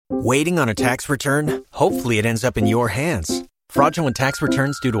Waiting on a tax return? Hopefully it ends up in your hands. Fraudulent tax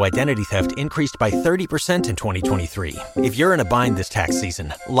returns due to identity theft increased by 30% in 2023. If you're in a bind this tax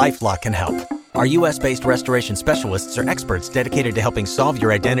season, LifeLock can help. Our U.S.-based restoration specialists are experts dedicated to helping solve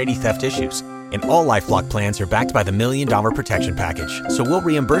your identity theft issues. And all LifeLock plans are backed by the $1 Million Protection Package. So we'll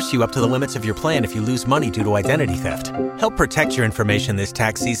reimburse you up to the limits of your plan if you lose money due to identity theft. Help protect your information this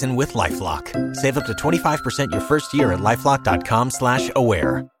tax season with LifeLock. Save up to 25% your first year at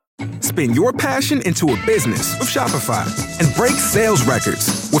LifeLock.com/aware. Spin your passion into a business with Shopify and break sales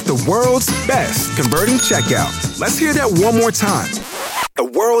records with the world's best converting checkout. Let's hear that one more time. The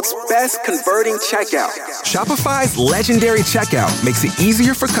world's best converting checkout. Shopify's legendary checkout makes it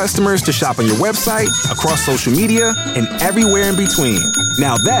easier for customers to shop on your website, across social media, and everywhere in between.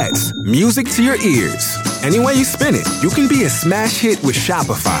 Now that's music to your ears. Any way you spin it, you can be a smash hit with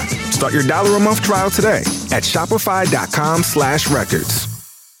Shopify. Start your $1 a month trial today at shopify.com/records.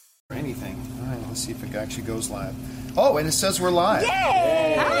 Anything. All right, let's see if it actually goes live. Oh, and it says we're live.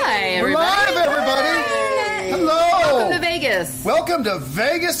 Yay! Hi, everybody. We're live, everybody. Yay! Hello. Welcome to Vegas. Welcome to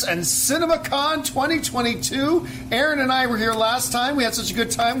Vegas and CinemaCon 2022. Aaron and I were here last time. We had such a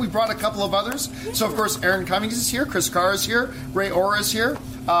good time. We brought a couple of others. So, of course, Aaron Cummings is here. Chris Carr is here. Ray Orr is here.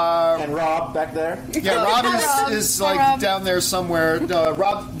 And Rob back there. Yeah, Rob is like down there somewhere.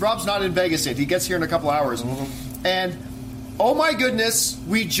 Rob's not in Vegas yet. He gets here in a couple hours. Mm-hmm. And oh my goodness,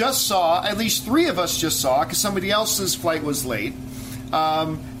 we just saw, at least three of us just saw, because somebody else's flight was late.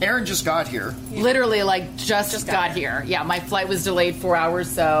 Aaron just got here. Literally, just got here. Yeah, my flight was delayed 4 hours,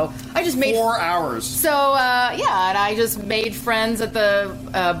 so I just made 4 hours. So and I just made friends at the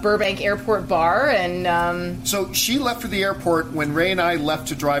Burbank Airport bar, and so she left for the airport when Ray and I left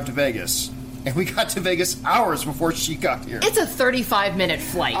to drive to Vegas, and we got to Vegas hours before she got here. It's a 35-minute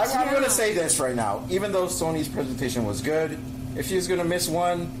flight. I'm going to say this right now. Even though Sony's presentation was good, if she was going to miss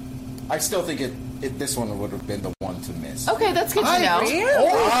one, I still think this one would have been the one to miss. Okay, that's good to know.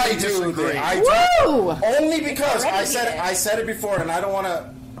 I do. Woo! Only because I said it before, and I don't want to.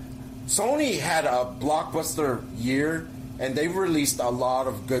 Sony had a blockbuster year, and they released a lot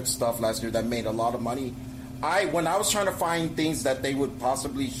of good stuff last year that made a lot of money. When I was trying to find things that they would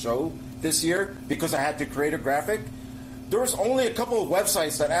possibly show this year, because I had to create a graphic, there was only a couple of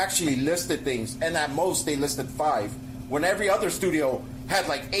websites that actually listed things, and at most they listed 5, when every other studio had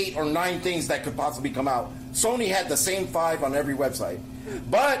like 8 or 9 things that could possibly come out. Sony had the same 5 on every website.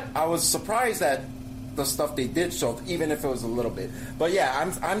 But I was surprised at the stuff they did show, even if it was a little bit. But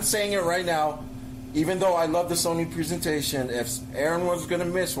yeah, I'm saying it right now, even though I love the Sony presentation, if Aaron was going to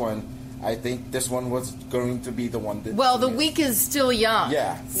miss one, I think this one was going to be the one that... Well, the week is still young.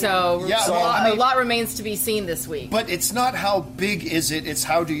 Yeah. So a lot remains to be seen this week. But it's not how big is it, it's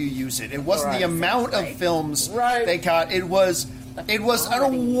how do you use it. It wasn't the amount of films they got. It was a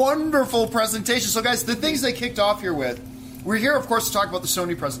wonderful presentation. So, guys, the things they kicked off here with, we're here, of course, to talk about the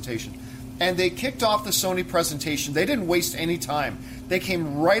Sony presentation. And they kicked off the Sony presentation. They didn't waste any time. They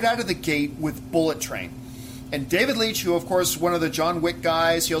came right out of the gate with Bullet Train. And David Leitch, who, of course, one of the John Wick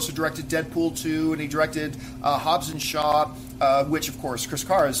guys, he also directed Deadpool 2, and he directed Hobbs and Shaw, which, of course, Chris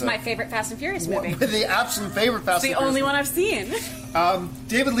Carr is my favorite Fast and Furious movie. The absolute favorite Fast and Furious. The only one I've seen.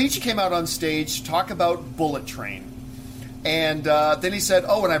 David Leitch came out on stage to talk about Bullet Train. And then he said,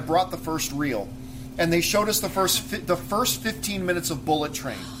 and I brought the first reel. And they showed us the first 15 minutes of Bullet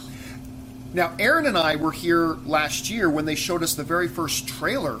Train. Now, Aaron and I were here last year when they showed us the very first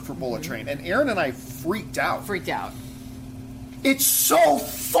trailer for Bullet Train, and Aaron and I freaked out. It's so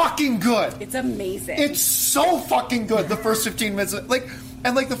fucking good. It's amazing. It's so fucking good. The first 15 minutes,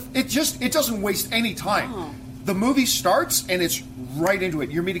 it doesn't waste any time. Oh. The movie starts and it's right into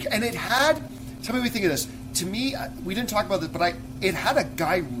it. You're meeting, and it had. Tell me what you think of this. To me, we didn't talk about this, but it had a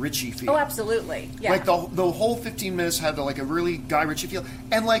Guy Ritchie feel. Oh, absolutely. Yeah. Like the whole 15 minutes had a really Guy Ritchie feel,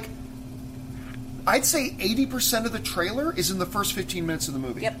 and I'd say 80% of the trailer is in the first 15 minutes of the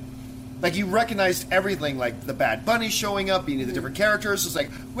movie. Yep. Like, you recognized everything, like the Bad Bunny showing up, the different characters. It's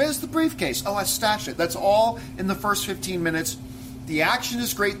like, where's the briefcase? Oh, I stashed it. That's all in the first 15 minutes. The action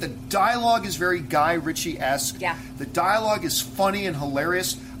is great. The dialogue is very Guy Ritchie-esque. Yeah. The dialogue is funny and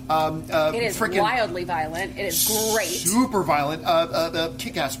hilarious. It is wildly violent. It is great. Super violent. The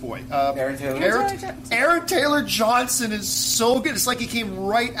Kick-Ass boy. Aaron Taylor. Aaron Taylor Johnson is so good. It's like he came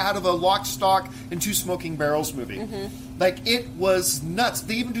right out of a Lock, Stock, and Two Smoking Barrels movie. Mm-hmm. Like, it was nuts.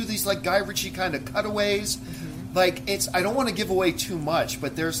 They even do these, Guy Ritchie kind of cutaways. Mm-hmm. I don't want to give away too much,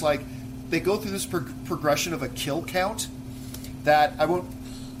 but there's, they go through this progression of a kill count that I won't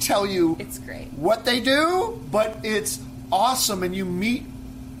tell you it's great. What they do, but it's awesome, and you meet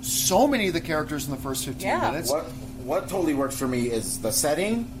so many of the characters in the first 15 minutes. What totally works for me is the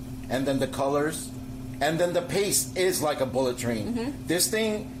setting and then the colors, and then the pace is like a bullet train. Mm-hmm. This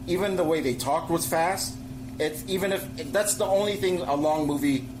thing, even the way they talked was fast. It's even if that's the only thing a long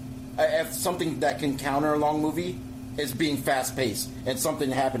movie, if something that can counter a long movie is being fast paced and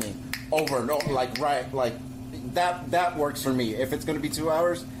something happening over and over, like that works for me. If it's going to be 2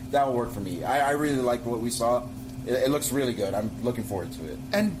 hours, that will work for me. I really like what we saw. It looks really good. I'm looking forward to it.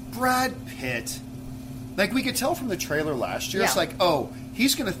 And Brad Pitt, like we could tell from the trailer last year, it's like, oh,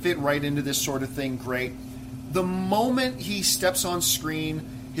 he's going to fit right into this sort of thing. Great. The moment he steps on screen,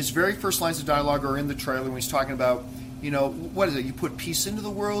 his very first lines of dialogue are in the trailer when he's talking about, what is it? You put peace into the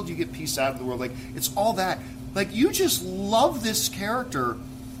world, you get peace out of the world. Like, it's all that. Like, you just love this character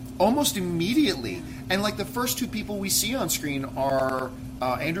almost immediately. And, like, the first two people we see on screen are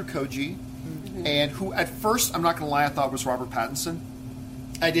Andrew Koji, and who at first, I'm not going to lie, I thought was Robert Pattinson.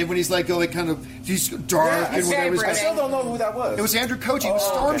 I did when he's like kind of, he's dark and whatever. I still don't know who that was. It was Andrew Koji, it was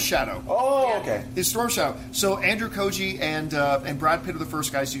Storm Shadow. Oh, okay. It's Storm Shadow. So Andrew Koji and Brad Pitt are the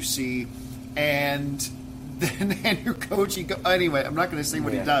first guys you see, and then Andrew Koji. Anyway, I'm not going to say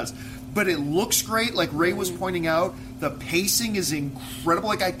what he does, but it looks great. Like Ray was pointing out, the pacing is incredible.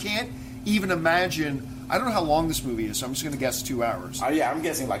 Like I can't even imagine. I don't know how long this movie is, so I'm just going to guess 2 hours. I'm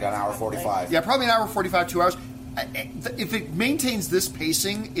guessing like an hour 45. Yeah, probably an hour 45, 2 hours. If it maintains this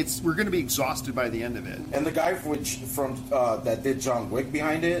pacing, we're going to be exhausted by the end of it. And the guy from that did John Wick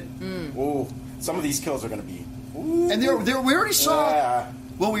behind it, some of these kills are going to be. Ooh. And we already saw. Yeah.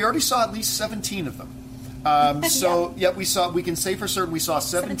 Well, we already saw at least 17 of them. So we can say for certain we saw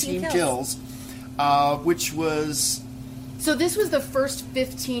 17 kills, which was. So this was the first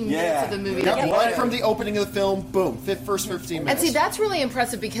 15 minutes of the movie. Right from the opening of the film, boom, first 15 minutes. And see, that's really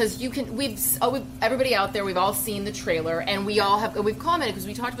impressive because everybody out there, we've all seen the trailer, and we've commented because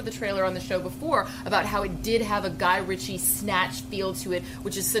we talked about the trailer on the show before about how it did have a Guy Ritchie snatch feel to it,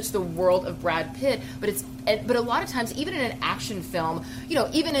 which is such the world of Brad Pitt. But a lot of times, even in an action film,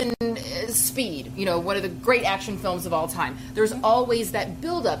 even in Speed, one of the great action films of all time, there's always that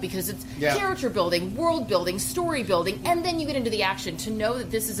build-up because it's character building, world building, story building, and then you get into the action. To know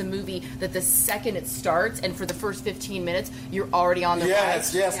that this is a movie that the second it starts and for the first 15 minutes, you're already on the ride.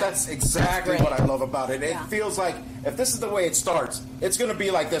 Yes, that's exactly what I love about it. It feels like if this is the way it starts, it's going to be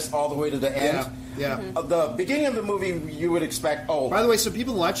like this all the way to the end. Yeah. The beginning of the movie, you would expect, By the way, some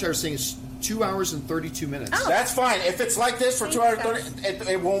people in the live chat are saying it's 2 hours and 32 minutes. Oh. That's fine. If it's like this for 2 hours and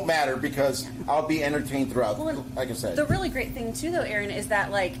 30, it won't matter because I'll be entertained throughout, like I said. The really great thing, too, though, Aaron, is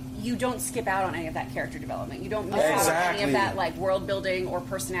that, you don't skip out on any of that character development. You don't miss out on any of that, world building or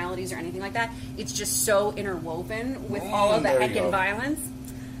personalities or anything like that. It's just so interwoven with all of the heckin' violence.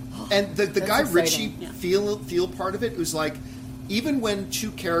 And the Guy Ritchie feel part of it was even when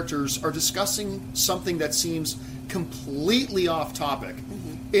two characters are discussing something that seems completely off topic,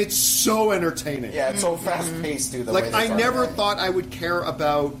 it's so entertaining. Yeah, it's so fast-paced, too. I never thought I would care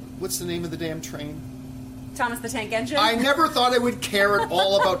about, what's the name of the damn train? Thomas the Tank Engine? I never thought I would care at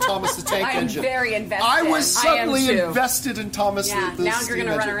all about Thomas the Tank Engine. I'm very invested. I was suddenly invested in Thomas the now you're going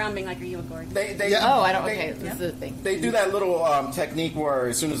to run engine. around being like, are you a Gordon? This is the thing. They do that little technique where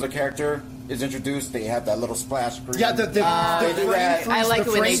as soon as a character is introduced, they have that little splash screen. Yeah, they do that. I like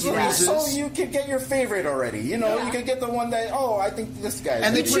it when they do that. So you can get your favorite already. You can get the one that, I think this guy.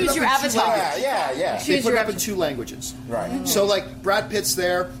 And they choose your avatar. Yeah. They put it up in 2 languages. Right. Mm-hmm. So, Brad Pitt's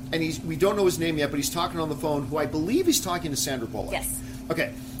there, and we don't know his name yet, but he's talking on the phone, who I believe he's talking to Sandra Bullock. Yes.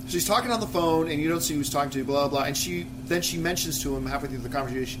 Okay. So he's talking on the phone, and you don't see who he's talking to, blah, blah, and she mentions to him halfway through the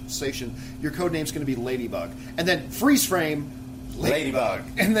conversation, your code name's going to be Ladybug. And then freeze frame, Ladybug.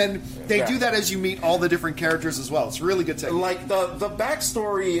 And then they do that as you meet all the different characters as well. It's really good technique. The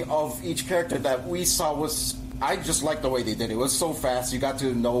backstory of each character that we saw was, I just liked the way they did it. It was so fast, you got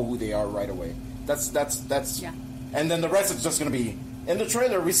to know who they are right away. That's and then the rest is just going to be, in the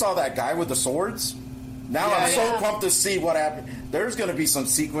trailer, we saw that guy with the swords. Now I'm so pumped to see what happened. There's going to be some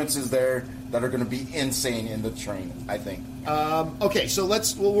sequences there that are going to be insane in the train, I think. Okay, so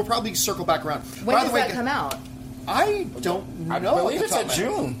we'll probably circle back around. When does that come out? I don't know. I believe it's in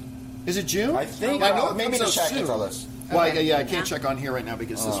June. Is it June? I think. Maybe the chat can tell us. Well, I can't check on here right now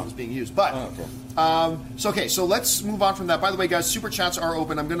because this one's being used. But so let's move on from that. By the way, guys, super chats are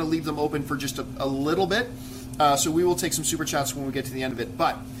open. I'm going to leave them open for just a little bit. So we will take some super chats when we get to the end of it.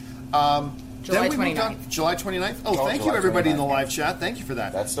 But July 29th. July 29th? Thank you, everybody in the live chat. Thank you for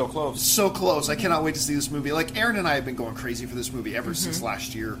that. That's so close. So close. I cannot wait to see this movie. Aaron and I have been going crazy for this movie ever since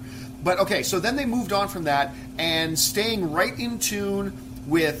last year. But, okay, so then they moved on from that and staying right in tune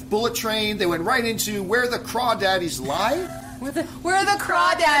with Bullet Train. They went right into Where the Crawdaddies Lie. Where the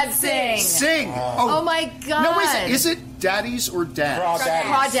Crawdads sing. Sing. Oh, my God. No, wait, is it daddies or dads?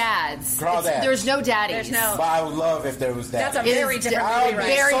 Crawdads. There's no daddies. There's no. But I would love if there was daddies. That's a very different I movie, would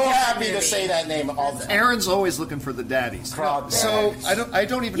be right? so happy to say that name all the time. Aaron's always looking for the daddies. Crawdads. So I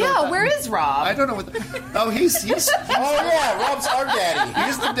don't even know. Yeah, where is Rob? I don't know what. He's Oh yeah, Rob's our daddy.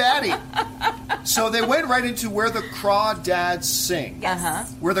 He's the daddy. So they went right into where the crawdads sing.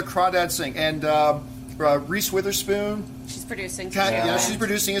 Yes. Where the crawdads sing, and Reese Witherspoon. She's producing. She's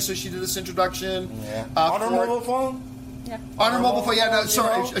producing it, so she did this introduction. Yeah. On her mobile phone? Yeah. On her mobile phone, no,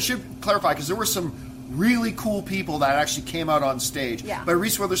 sorry, I should clarify, because there were some really cool people that actually came out on stage. Yeah. But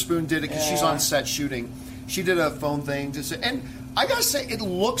Reese Witherspoon did it because she's on set shooting. She did a phone thing to say, and I gotta say, it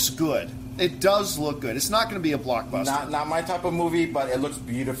looks good. It does look good. It's not going to be a blockbuster. Not my type of movie, but it looks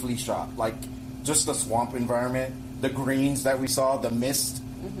beautifully shot. Like, just the swamp environment, the greens that we saw, the mist.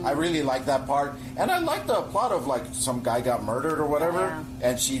 Mm-hmm. I really like that part. And I like the plot of, like, some guy got murdered or whatever,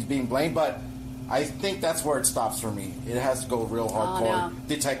 and she's being blamed, but I think that's where it stops for me. It has to go real hardcore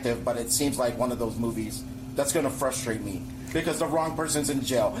detective, but it seems like one of those movies that's going to frustrate me because the wrong person's in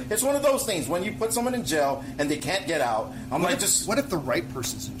jail. It's one of those things when you put someone in jail and they can't get out. What if the right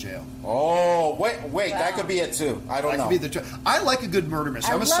person's in jail? Oh, wait, that could be it too. I don't know. I like a good murder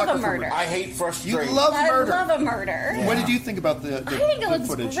mystery. I'm a sucker for murder. I hate frustration. You love murder. I love a murder. Yeah. What did you think about the footage? I think it looks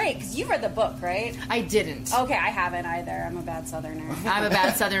great because you read the book, right? I didn't. Okay, I haven't either. I'm a bad Southerner. I'm a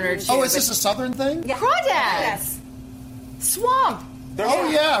bad Southerner too. Oh, is this a Southern thing? Yeah. Crawdads. Yes. Swamp.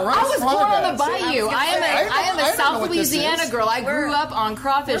 Yeah, right. I was born on the bayou. I am a South Louisiana girl. I grew up on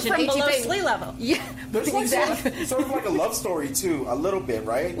crawfish and HEP. Below sea level. Yeah, exactly. Sort of like a love story too, a little bit,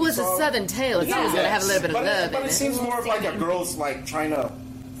 right? Well, it's a Southern tale. It's always going to have a little bit of love. But it seems more of like a girl's like trying to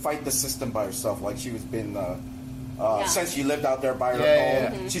fight the system by herself. Like she was been since she lived out there by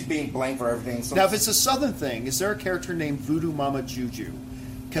her own. She's being blamed for everything. So now, if it's a Southern thing, is there a character named Voodoo Mama Juju?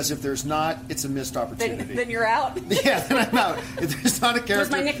 Because if there's not, it's a missed opportunity. Then you're out? Yeah, then I'm out. If there's not a character... That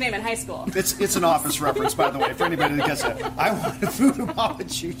was my nickname in high school. It's an Office reference, by the way, for anybody that gets it. I want a Voodoo Mama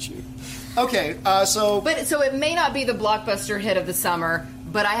Juju. Okay, so it may not be the blockbuster hit of the summer,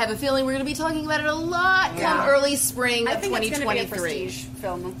 but I have a feeling we're going to be talking about it a lot come early spring of 2023. It's going to be a prestige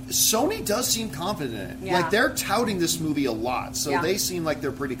film. Sony does seem confident in it. Yeah. Like, they're touting this movie a lot, so they seem like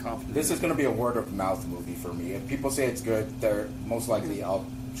they're pretty confident. This is going to be a word-of-mouth movie for me. If people say it's good, they're most likely I'll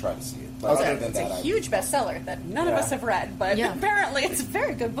try to see it. But other than that, it's a huge bestseller that none of us have read, but apparently it's a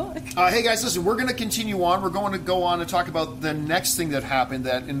very good book. Hey guys, listen, we're going to continue on. We're going to go on and talk about the next thing that happened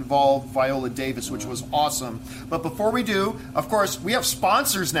that involved Viola Davis, which was awesome. But before we do, of course, we have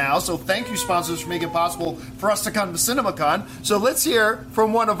sponsors now, so thank you, sponsors, for making it possible for us to come to CinemaCon. So let's hear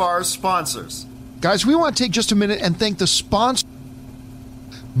from one of our sponsors. Guys, we want to take just a minute and thank the sponsor.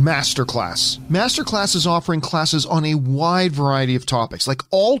 Masterclass. Masterclass is offering classes on a wide variety of topics, like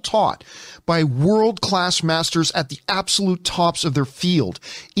all taught by world-class masters at the absolute tops of their field.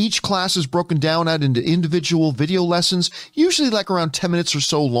 Each class is broken down out into individual video lessons, usually like around 10 minutes or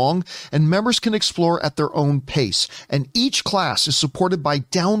so long, and members can explore at their own pace. And each class is supported by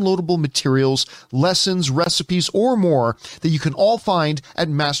downloadable materials, lessons, recipes, or more that you can all find at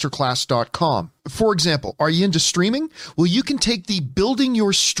masterclass.com. For example, are you into streaming? Well, you can take the Building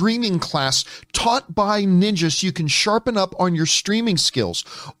Your Streaming class taught by ninjas so you can sharpen up on your streaming skills.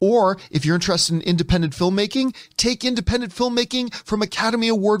 Or if you're interested in independent filmmaking, take independent filmmaking from Academy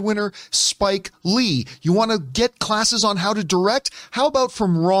Award winner Spike Lee. You want to get classes on how to direct? How about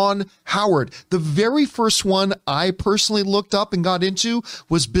from Ron Howard? The very first one I personally looked up and got into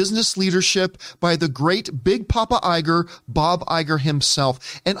was Business Leadership by the great Big Papa Iger, Bob Iger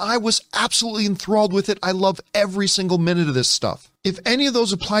himself. And I was absolutely enthralled with it. I love every single minute of this stuff. If any of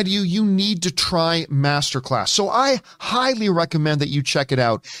those apply to you, you need to try Masterclass. So I highly recommend that you check it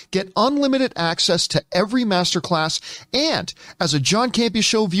out. Get unlimited access to every Masterclass. And as a John Campea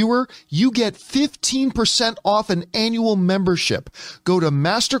Show viewer, you get 15% off an annual membership. Go to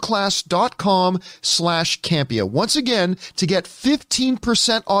masterclass.com/Campea. Once again, to get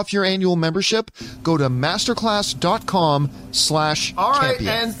 15% off your annual membership, go to masterclass.com/Campea. All right,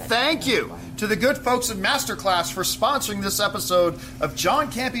 and thank you to the good folks at Masterclass for sponsoring this episode of John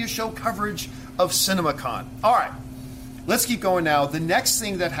Campea Show coverage of CinemaCon. All right, let's keep going now. The next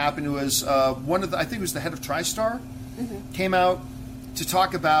thing that happened was I think it was the head of TriStar, came out to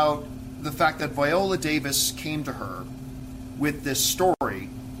talk about the fact that Viola Davis came to her with this story,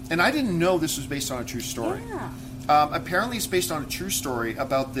 and I didn't know this was based on a true story. Yeah. Apparently it's based on a true story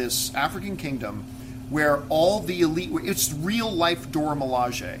about this African kingdom where all the elite, it's real life Dora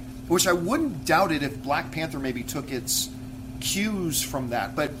Milaje, which I wouldn't doubt it if Black Panther maybe took its cues from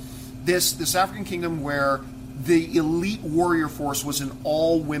that. But this African kingdom where the elite warrior force was an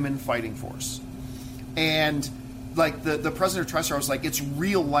all-women fighting force. And like the president of TriStar was like, it's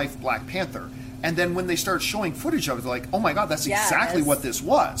real life Black Panther. And then when they started showing footage of it, they're like, oh my God, that's exactly what this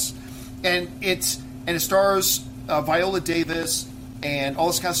was. And it stars Viola Davis and all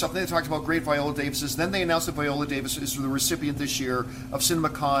this kind of stuff. Then they talked about great Viola Davises. Then they announced that Viola Davis is the recipient this year of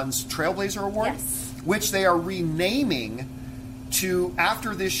CinemaCon's Trailblazer Award, which they are renaming to,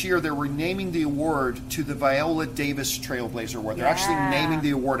 after this year, they're renaming the award to the Viola Davis Trailblazer Award. They're actually naming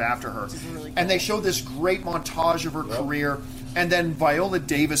the award after her. Really cool. And they showed this great montage of her career. And then Viola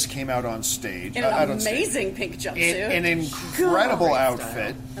Davis came out on stage. In an amazing pink jumpsuit. An incredible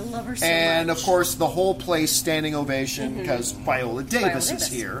outfit. I love her so and, much. of course, the whole place standing ovation because Viola Davis is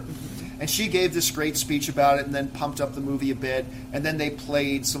here. And she gave this great speech about it and then pumped up the movie a bit. And then they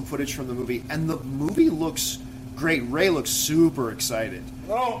played some footage from the movie. And the movie looks great. Ray looks super excited.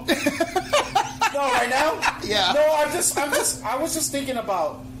 No. No, right now? Yeah. No, I was just thinking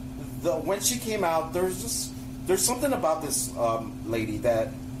about when she came out, there's something about this lady that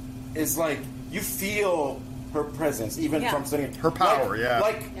is like, you feel her presence even from sitting. Her power,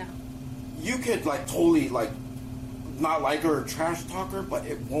 you could like totally like not like her or trash talk her, but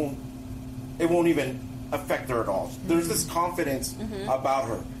it won't even affect her at all. There's this confidence about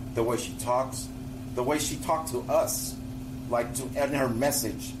her, the way she talks, the way she talked to us, and her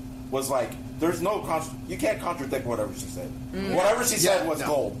message was like, there's no you can't contradict whatever she said. Whatever she said was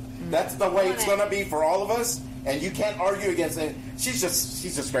gold. That's the way it's gonna be for all of us. And you can't argue against it. She's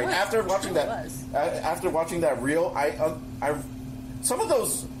just great. After watching that reel, I some of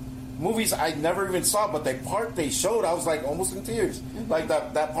those movies I never even saw, but the part they showed, I was like almost in tears. Like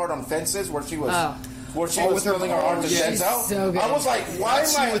that part on Fences where she was filling her arms with Denzel. So good. I was like, why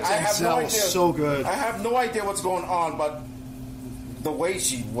am I have no idea. So good. I have no idea what's going on, but the way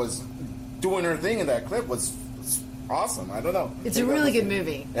she was doing her thing in that clip was awesome. I don't know. It's a really good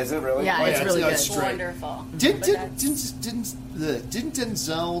movie. Is it really? Yeah, it's really good. It's Wonderful. Didn't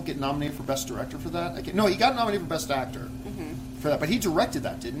Denzel get nominated for Best Director for that? No, he got nominated for Best Actor for that, but he directed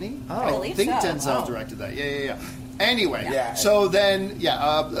that, didn't he? Oh, I think so. Denzel directed that. Yeah. Anyway, Yeah. so then,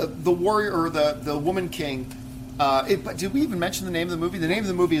 the Warrior, or the Woman King. But did we even mention the name of the movie? The name of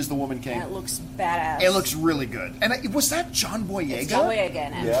the movie is The Woman King. And it looks badass. It looks really good. And was that John Boyega? It's John Boyega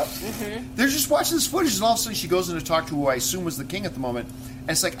in it. Yep. They're just watching this footage, and all of a sudden she goes in to talk to who I assume was the king at the moment. And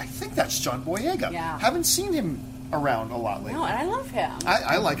it's like, I think that's John Boyega. Yeah. Haven't seen him around a lot lately. No, and I love him.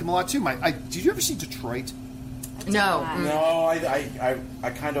 I like him a lot, too. Did you ever see Detroit? No. No, I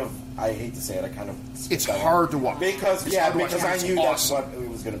kind of, I hate to say it, I kind of... It's hard to watch. Because I knew that's what it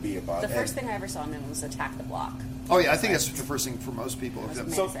was going to be about. The first thing I ever saw him in was Attack the Block. Oh, yeah, I think that's the first thing for most people.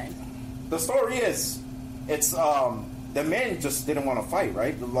 So, the story is, it's, the men just didn't want to fight,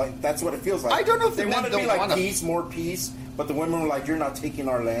 right? Like, that's what it feels like. I don't know if they the men wanted to be don't like wanna... peace, more peace, but the women were like, you're not taking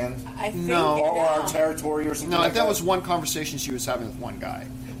our land. I think or our territory or something like that. That was one conversation she was having with one guy.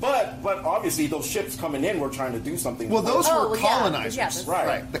 But obviously those ships coming in were trying to do something. Well, those were colonizers. Yeah,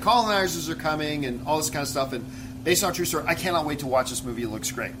 right. The colonizers are coming and all this kind of stuff. And based on a true story, I cannot wait to watch this movie. It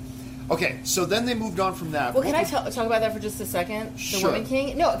looks great. Okay, so then they moved on from that. Well, can I talk about that for just a second? Sure. The Woman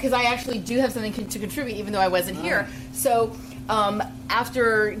King? No, because I actually do have something to contribute, even though I wasn't here. So,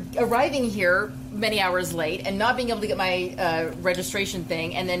 after arriving here many hours late and not being able to get my registration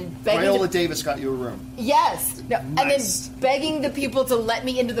thing, and then begging Viola Davis got you a room. Yes. No, nice. And then begging the people to let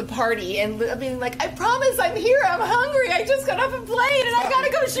me into the party and being like, I promise I'm here. I'm hungry. I just got off a plane and I got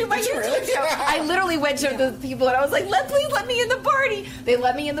to go shoot my YouTube show. I literally went to the people and I was like, please let me in the party. They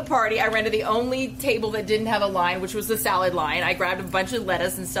let me in the party. I ran to the only table that didn't have a line, which was the salad line. I grabbed a bunch of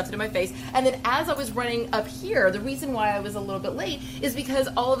lettuce and stuffed it in my face. And then as I was running up here, the reason why I was a little bit late is because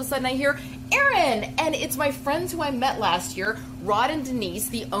all of a sudden I hear, Aaron! And it's my friends who I met last year, Rod and Denise,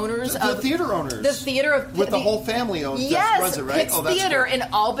 the owners of... The theater owners. The theater of... With the whole family owns runs it, right? Pitt's Theater in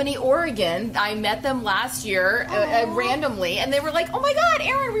Albany, Oregon. I met them last year randomly, and they were like, oh my God,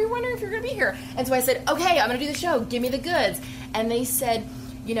 Aaron, we were wondering if you're going to be here. And so I said, okay, I'm going to do the show. Give me the goods. And they said...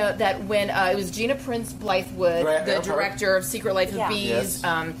 You know, that when it was Gina Prince Blythewood, the director of Secret Life of Bees. Yes.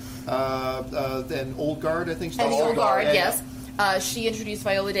 Then Old Guard, I think. And the Old Guard, yes. She introduced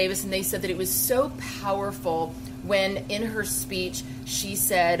Viola Davis, and they said that it was so powerful when, in her speech, she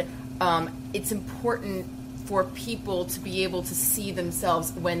said it's important for people to be able to see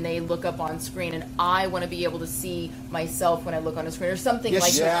themselves when they look up on screen, and I want to be able to see myself when I look on a screen, or something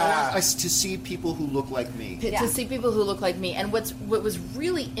like that. To see people who look like me. To see people who look like me. And what was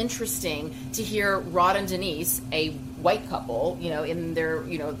really interesting to hear Rod and Denise, a white couple, in their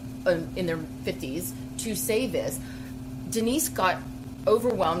 50s, to say this. Denise got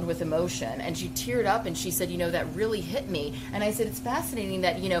overwhelmed with emotion, and she teared up and she said, that really hit me. And I said, it's fascinating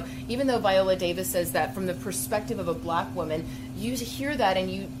that, even though Viola Davis says that from the perspective of a black woman, you hear that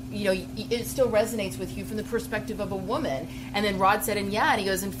and it still resonates with you from the perspective of a woman. And then Rod said, and he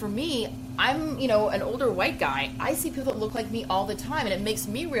goes, and for me, I'm, an older white guy. I see people that look like me all the time, and it makes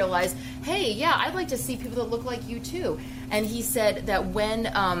me realize, hey, yeah, I'd like to see people that look like you too. And he said that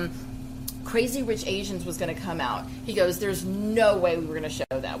when Crazy Rich Asians was going to come out, he goes, there's no way we were going to show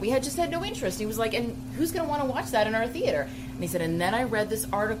that. We had no interest. And he was like, and who's going to want to watch that in our theater? And he said, and then I read this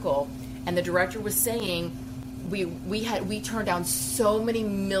article, and the director was saying we turned down so many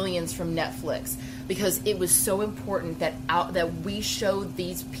millions from Netflix because it was so important that we showed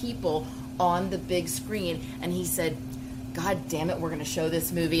these people on the big screen. And he said, God damn it, we're going to show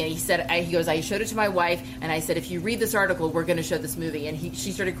this movie. And he said, he goes, I showed it to my wife, and I said, if you read this article, we're going to show this movie. And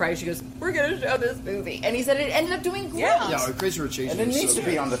she started crying. She goes, we're going to show this movie. And he said it ended up doing great. Yeah, Crazy Rich Asians. And it needs to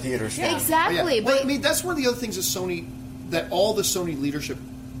be on the theaters. Yeah. Exactly. Yeah. Well, I mean, that's one of the other things that all the Sony leadership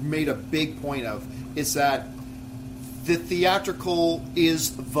made a big point of, is that the theatrical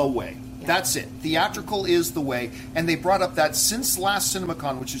is the way. Yeah. That's it. Theatrical is the way. And they brought up that since last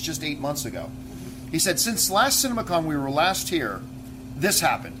CinemaCon, which was just 8 months ago, he said, since last CinemaCon, we were last here, this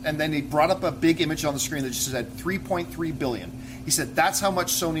happened. And then he brought up a big image on the screen that just said $3.3 billion. He said, that's how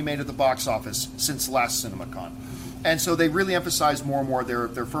much Sony made at the box office since last CinemaCon. And so they really emphasized more and more their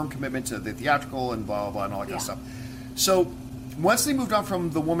firm commitment to the theatrical and blah, blah, blah, and all that kind of stuff. So once they moved on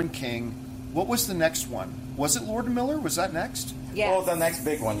from The Woman King, what was the next one? Was it Lord and Miller? Was that next? Yeah. Well, the next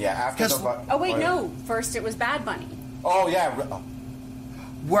big one, yeah. No. First it was Bad Bunny. Oh, yeah.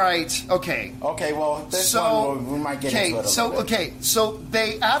 Right. Okay. Okay. Well, this one we might get into it. So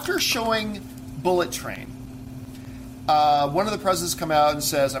they, after showing Bullet Train, one of the presidents come out and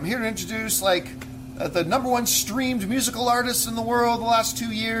says, "I'm here to introduce the number one streamed musical artist in the world the last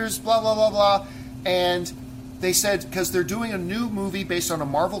 2 years." Blah blah blah blah. And they said because they're doing a new movie based on a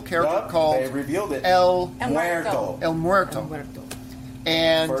Marvel character called they revealed it. El Muerto.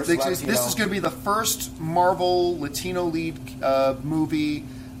 And this is going to be the first Marvel Latino lead movie,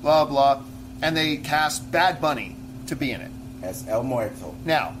 blah, blah. And they cast Bad Bunny to be in it. As El Muerto.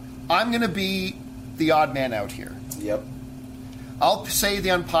 Now, I'm going to be the odd man out here. Yep. I'll say the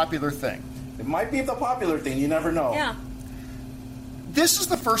unpopular thing. It might be the popular thing. You never know. Yeah. This is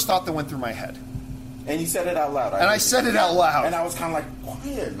the first thought that went through my head. And you said it out loud. I said it out loud. And I was kind of like,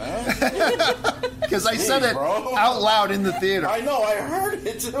 quiet, man. Because I said it out loud in the theater. I know, I heard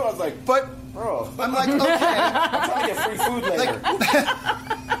it too. I was like, bro. I'm like, okay. I'm trying to get free food later.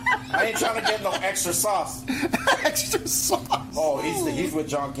 I ain't trying to get no extra sauce. Extra sauce? Oh, he's with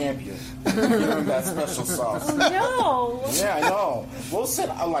John Campion. Give him that special sauce. Oh, no. Yeah, I know. We'll sit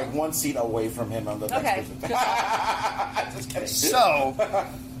one seat away from him on the next visit. Just kidding. So...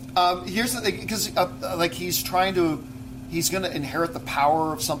 here's the thing, because he's going to inherit the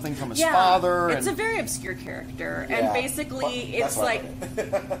power of something from his father. It's a very obscure character, and basically it's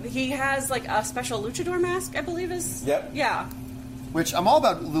he has a special luchador mask, I believe is. Yep. Yeah. Which I'm all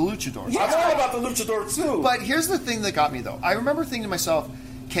about the luchadors. Yeah. I'm all about the luchador too. But here's the thing that got me though. I remember thinking to myself,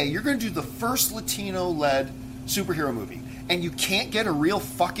 okay, you're going to do the first Latino-led superhero movie, and you can't get a real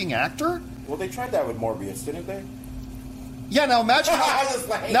fucking actor? Well, they tried that with Morbius, didn't they? Yeah, now imagine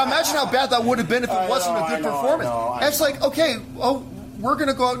how bad that would have been if it wasn't a good performance. It's like, okay, we're going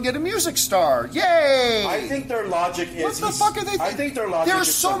to go out and get a music star. Yay! I think their logic is... What the fuck are they thinking? I think their logic There are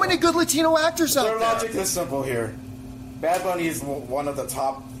so many good Latino actors out there. Their logic is simple here. Bad Bunny is one of the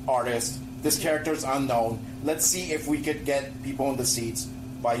top artists. This character is unknown. Let's see if we could get people in the seats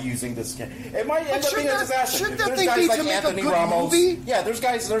by using this character. It might end up being a disaster. Shouldn't that thing be to make a good movie? Yeah, there's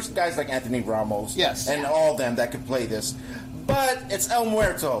guys like Anthony Ramos. Yes. And all of them that could play this. But it's El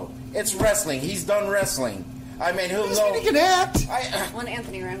Muerto. It's wrestling. He's done wrestling. I mean, he'll know. He can act.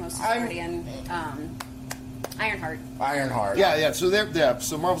 Anthony Ramos is already in Ironheart. Yeah. So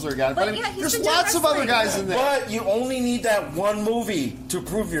Marvel's already got it. But there's been lots of other guys in there. But you only need that one movie to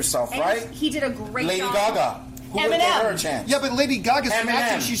prove yourself, right? He did a great Lady job. Gaga. Who would give her a chance? Yeah, but Lady Gaga's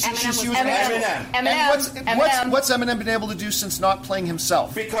Eminem. she's Eminem. And what's Eminem been able to do since not playing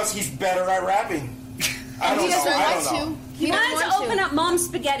himself? Because he's better at rapping. I don't know. He wanted to open up Mom's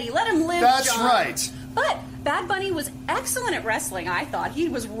Spaghetti. Let him live, That's John. right. But Bad Bunny was excellent at wrestling, I thought. He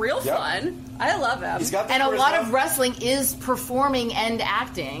was real fun. I love him. He's got the and charisma. A lot of wrestling is performing and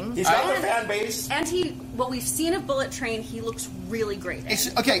acting. He's got the fan base. And what we've seen of Bullet Train, he looks really great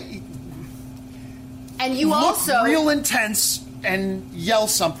at. Okay. And you look also... real intense and yell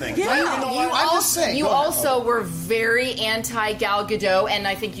something. Yeah. You also were very anti-Gal Gadot, and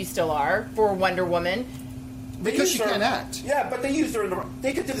I think you still are, for Wonder Woman. Because she can't act. Yeah, but they used her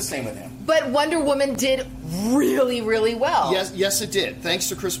they could do the same with him. But Wonder Woman did really, really well. Yes, it did. Thanks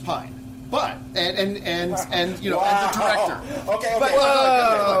to Chris Pine. But and and the director. Okay.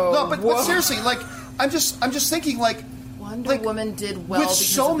 But seriously, like I'm just thinking like Wonder Woman did well because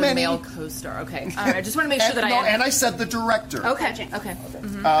so of the many male co-star. Okay, I just want to make sure that and I said the director. Okay.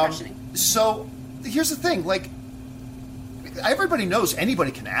 Mm-hmm. So here's the thing, like everybody knows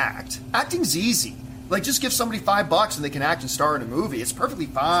anybody can act. Acting's easy. Like just give somebody $5 and they can act and star in a movie. It's perfectly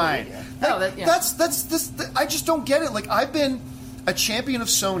fine. That's I just don't get it. Like I've been a champion of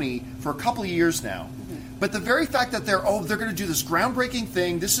Sony for a couple of years now, but the very fact that they're going to do this groundbreaking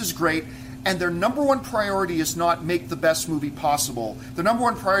thing, this is great, and their number one priority is not make the best movie possible. Their number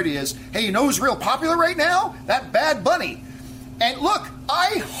one priority is, hey, you know who's real popular right now? That Bad Bunny. And look,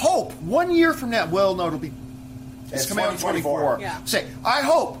 I hope 1 year from now, well, no, it's coming out in 2024. Yeah. Say, I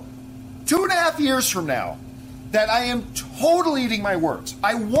hope 2.5 years from now that I am totally eating my words.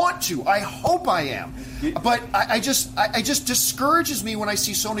 I want to. I hope I am. But I just discourages me when I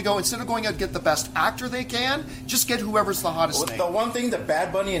see Sony go, instead of going out and get the best actor they can, just get whoever's the hottest name. The one thing, the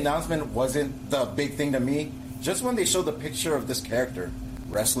Bad Bunny announcement wasn't the big thing to me. Just when they showed the picture of this character,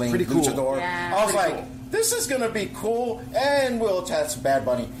 wrestling, pretty cool. luchador, Yeah. I was like, this is going to be cool, and we'll attach Bad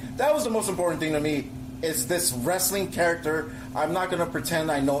Bunny. That was the most important thing to me, is this wrestling character. I'm not going to pretend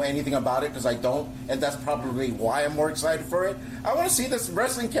I know anything about it, because I don't, and that's probably why I'm more excited for it. I want to see this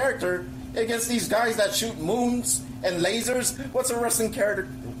wrestling character against these guys that shoot moons and lasers. What's a wrestling character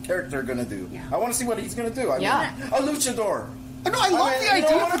going to do? Yeah. I want to see what he's going to do. I mean, a luchador. No, I love the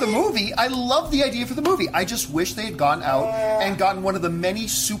idea for the movie. I love the idea for the movie. I just wish they had gone out and gotten one of the many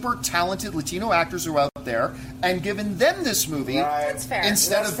super talented Latino actors who are out there and given them this movie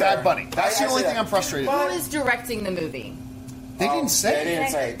instead of Bad Bunny. That's the only thing I'm frustrated with. Who is directing the movie? They didn't say. They didn't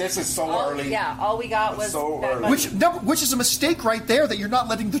say. This is so early. Yeah, all we got was so Bad early. Bunny. Which is a mistake right there, that you're not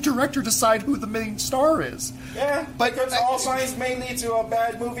letting the director decide who the main star is. Yeah, because all signs may lead to a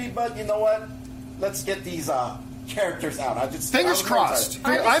bad movie, but you know what? Let's get these characters out. Fingers crossed.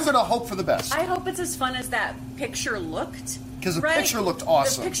 I'm going to hope for the best. I hope it's as fun as that picture looked. Because the picture looked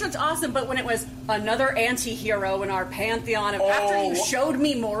awesome. The picture looked awesome, but when it was another anti-hero in our pantheon, after you showed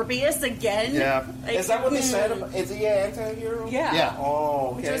me Morbius again... Yeah. Like, is that what they said? Is he an anti-hero? Yeah. Yeah. Oh,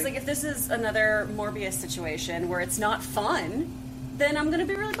 okay. Which I was like, if this is another Morbius situation where it's not fun, then I'm going to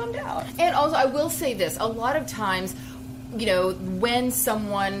be really bummed out. And also, I will say this: a lot of times, when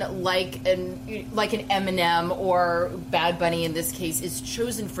someone like an Eminem or Bad Bunny in this case is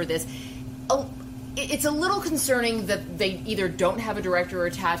chosen for this, it's a little concerning that they either don't have a director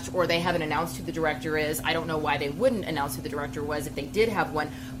attached or they haven't announced who the director is. I don't know why they wouldn't announce who the director was if they did have one.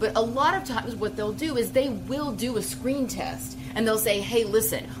 But a lot of times what they'll do is they will do a screen test. And they'll say, hey,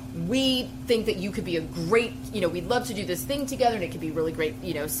 listen, we think that you could be a great, we'd love to do this thing together and it could be really great,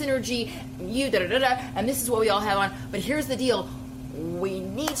 synergy, and this is what we all have on. But here's the deal. We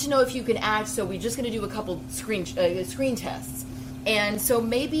need to know if you can act, so we're just going to do a couple screen tests. And so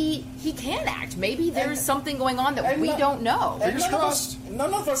maybe he can act. Maybe there's something going on that we don't know.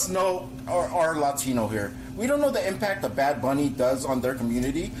 None of us know, or are Latino here. We don't know the impact that Bad Bunny does on their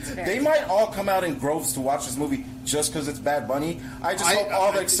community. They might all come out in groves to watch this movie just because it's Bad Bunny. I just hope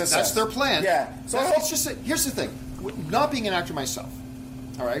all the success. That's their plan. Yeah. So here's the thing. Not being an actor myself,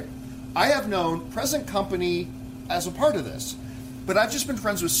 all right, I have known present company as a part of this. But I've just been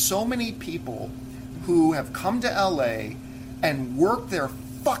friends with so many people who have come to L.A., and worked their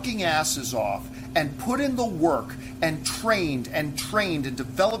fucking asses off and put in the work and trained and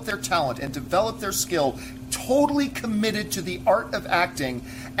developed their talent and developed their skill, totally committed to the art of acting,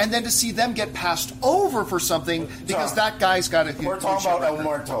 and then to see them get passed over for something because that guy's got a huge We're talking about El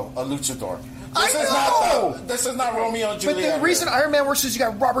Muerto, a luchador. This is not Romeo and Juliet. But the reason Iron Man works is you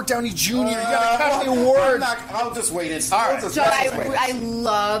got Robert Downey Jr., you got Academy Award. I'll just wait. I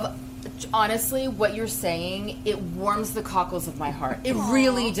love... Honestly, what you're saying, it warms the cockles of my heart. It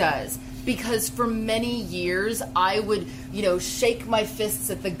really does. Because for many years, I would, shake my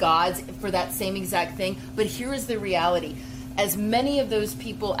fists at the gods for that same exact thing. But here is the reality. As many of those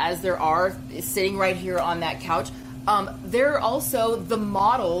people as there are sitting right here on that couch, there are also the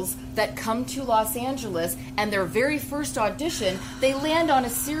models that come to Los Angeles, and their very first audition, they land on a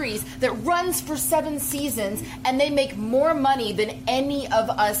series that runs for 7 seasons, and they make more money than any of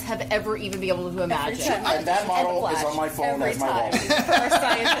us have ever even been able to imagine. And that model is on my phone as my wall. For a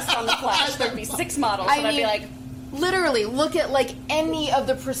scientist on the Flash, there'd be 6 models, and I'd be like, Literally, look at like any of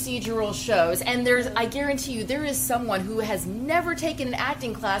the procedural shows, and I guarantee you, there is someone who has never taken an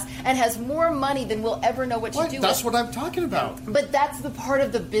acting class and has more money than we'll ever know what to do. That's with. what I'm talking about. But that's the part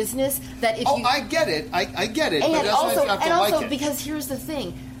of the business that if you... I get it. I get it. And but also, because here's the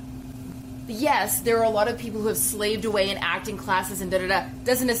thing. Yes, there are a lot of people who have slaved away in acting classes and da-da-da.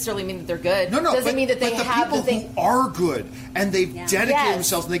 Doesn't necessarily mean that they're good. Doesn't mean that they have the thing. People who are good, and they've dedicated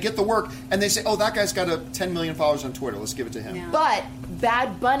themselves, and they get the work, and they say, oh, that guy's got 10 million followers on Twitter. Let's give it to him. Yeah. But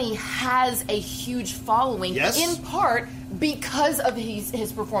Bad Bunny has a huge following, in part because of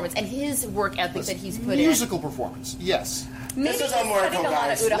his performance and his work ethic that he's put in. Musical performance, yes. Maybe this is unworkable,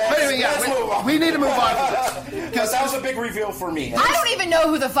 guys. We need to move on from this. Because that was a big reveal for me. I don't even know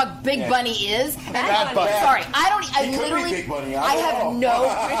who the fuck Big Bunny is. Bad Bunny. Sorry, I don't. He literally. Big Bunny. I have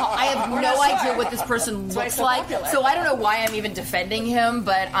no idea what this person looks like. So I don't know why I'm even defending him.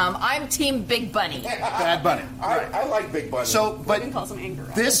 But I'm Team Big Bunny. Bad Bunny. I like Big Bunny. So, but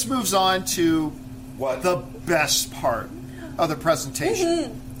this moves on to the best part of the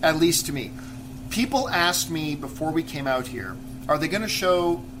presentation, at least to me. People asked me before we came out here, are they going to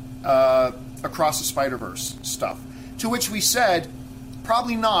show Across the Spider-Verse stuff? To which we said,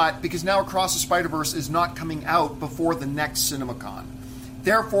 probably not, because now Across the Spider-Verse is not coming out before the next CinemaCon.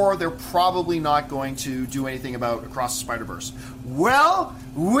 Therefore, they're probably not going to do anything about Across the Spider-Verse. Well,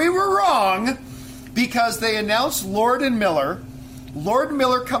 we were wrong, because they announced Lord and Miller. Lord and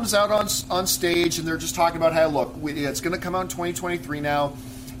Miller comes out on stage, and they're just talking about how, look, it's going to come out in 2023 now.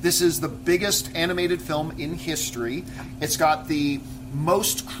 This is the biggest animated film in history. It's got the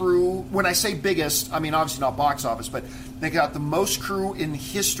most crew. When I say biggest, I mean obviously not box office, but they got the most crew in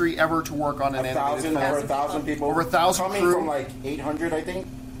history ever to work on an animated film. Over 1,000 people. Over 1,000 coming crew. From like 800, I think,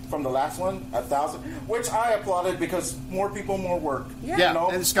 from the last one. 1,000, which I applauded because more people, more work. Yeah, you know?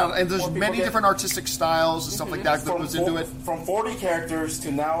 and there's many different artistic styles and stuff like that goes into it. From 40 characters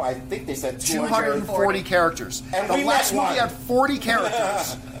to now, I think they said 240 characters. And the last movie had 40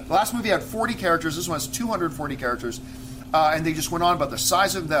 characters. The last movie had 40 characters. This one has 240 characters. And they just went on about the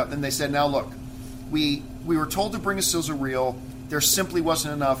size of them. And they said, now look, we were told to bring a sizzle reel. There simply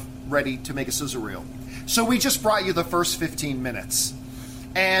wasn't enough ready to make a sizzle reel. So we just brought you the first 15 minutes.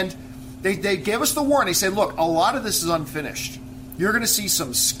 And they gave us the warning. They said, look, a lot of this is unfinished. You're going to see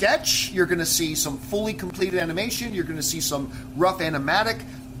some sketch. You're going to see some fully completed animation. You're going to see some rough animatic.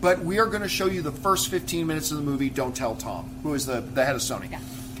 But we are going to show you the first 15 minutes of the movie, Don't Tell Tom, who is the head of Sony. Yeah.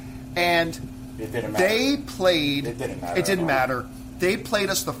 And it didn't they played... It didn't matter. It didn't matter. They played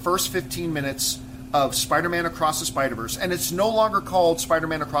us the first 15 minutes of Spider-Man Across the Spider-Verse. And it's no longer called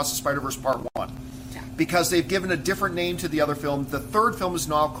Spider-Man Across the Spider-Verse Part 1. Yeah. Because they've given a different name to the other film. The third film is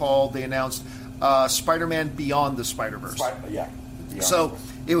now called, they announced, Spider-Man Beyond the Spider-Verse. So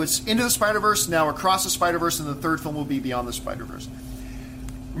it was Into the Spider-Verse, now Across the Spider-Verse, and the third film will be Beyond the Spider-Verse.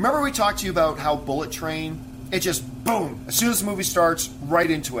 Remember we talked to you about how Bullet Train, it just, boom, as soon as the movie starts, right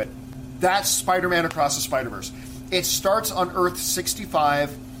into it. That's Spider-Man Across the Spider-Verse. It starts on Earth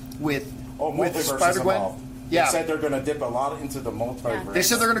 65 with Spider-Gwen. Yeah. They said they're going to dip a lot into the multiverse. Yeah. They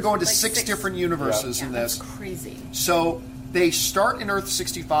said they're going to go into six different universes in this. That's crazy. So they start in Earth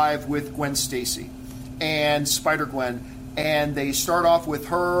 65 with Gwen Stacy and Spider-Gwen. And they start off with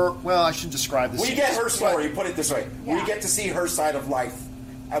her. Well, I shouldn't describe this. We get her story. Put it this way: we get to see her side of life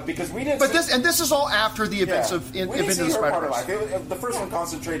because we didn't. But this is all after the events of Into the Spider-Verse. The first one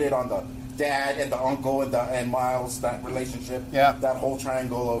concentrated on the dad and the uncle and Miles, that relationship, that whole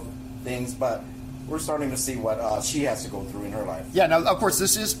triangle of things. But we're starting to see what she has to go through in her life. Yeah. Now, of course,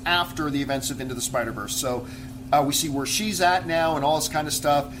 this is after the events of Into the Spider-Verse. So we see where she's at now and all this kind of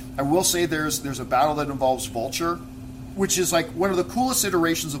stuff. I will say there's a battle that involves Vulture, which is like one of the coolest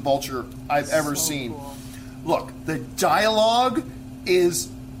iterations of Vulture I've ever seen. Cool. Look, the dialogue is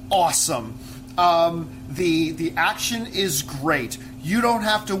awesome. The action is great. You don't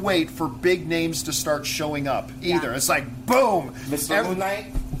have to wait for big names to start showing up either. It's like, boom! Mr. Moon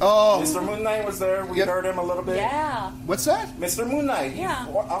Knight? Oh. Mr. Moon Knight was there. We heard him a little bit. Yeah. What's that? Mr. Moon Knight. Yeah.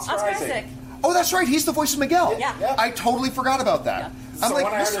 Oscar Isaac. Oh, that's right. He's the voice of Miguel. Yeah. I totally forgot about that. Yeah. I'm so like,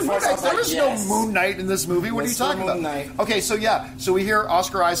 Mr. Moon Knight, there is no Moon Knight in this movie. What are you talking about? Knight. Okay, so so we hear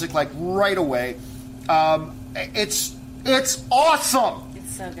Oscar Isaac like right away. It's awesome.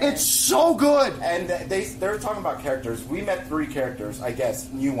 It's so good. It's so good. And they're talking about characters. We met 3 characters, I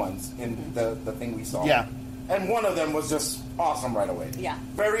guess, new ones in the thing we saw. Yeah. And one of them was just awesome right away. Yeah.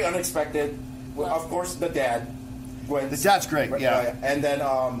 Very unexpected. Well, of course, the dad. The dad's great. Yeah. And then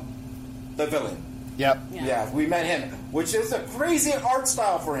the villain. Yep. Yeah, we met him, which is a crazy art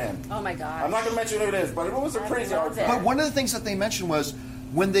style for him. Oh my god! I'm not going to mention who it is, but it was a crazy art style. But one of the things that they mentioned was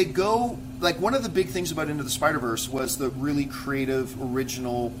when they go, like, one of the big things about Into the Spider-Verse was the really creative,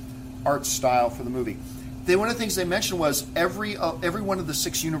 original art style for the movie. One of the things they mentioned was every one of the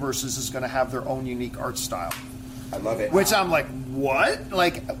 6 universes is going to have their own unique art style. I love it. Which I'm like, what?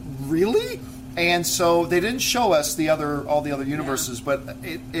 Like, really? And so they didn't show us all the other universes, but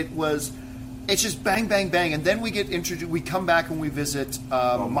it's just bang, bang, bang, and then we get introduced. We come back and we visit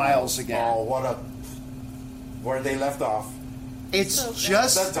Miles again. Oh, where they left off. It's so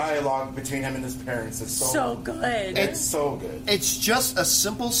just the dialogue between him and his parents is so good. It's so good. It's just a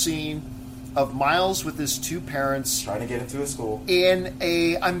simple scene of Miles with his 2 parents trying to get into a school.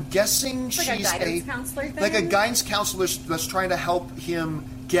 I'm guessing it's she's like a guidance counselor thing? like a guidance counselor that's trying to help him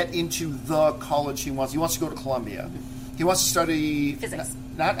get into the college he wants. He wants to go to Columbia. He wants to study physics.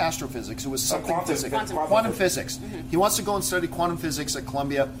 Not astrophysics. It was something physics. Quantum physics. Mm-hmm. He wants to go and study quantum physics at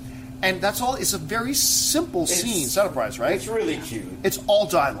Columbia. And that's all. It's a very simple scene, Enterprise, right? It's really cute. It's all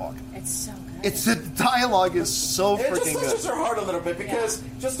dialogue. It's so good. The dialogue is so freaking good. It just touches your heart a little bit because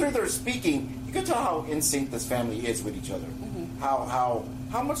just through their speaking, you can tell how in sync this family is with each other. Mm-hmm.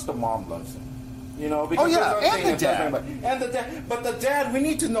 How much the mom loves him. You know, because and the dad. But the dad, we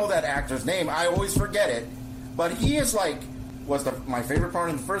need to know that actor's name. I always forget it. But he is my favorite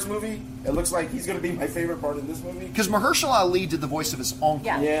part in the first movie. It looks like he's going to be my favorite part in this movie. Because Mahershala Ali did the voice of his uncle.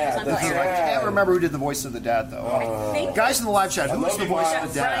 Yeah, I can't remember who did the voice of the dad, though. I think guys in the live chat, who was the voice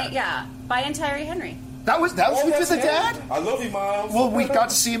of the dad? Brian Tyree Henry. That was who did the dad? I love you, Miles. Well, we got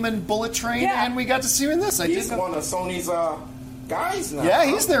to see him in Bullet Train, and we got to see him in this. He's one of Sony's guys now. Yeah,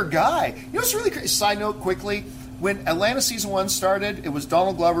 he's their guy. You know what's really crazy? Side note, quickly, when Atlanta Season 1 started, it was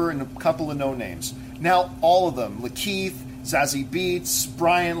Donald Glover and a couple of no-names. Now, all of them, Lakeith, Zazie Beetz,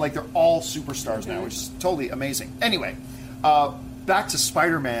 Brian, they're all superstars now, which is totally amazing. Anyway, back to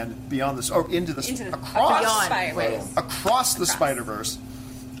Spider-Man Beyond this, or across the Spider-Verse.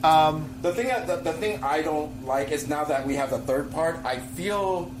 The thing I don't like is now that we have the third part, I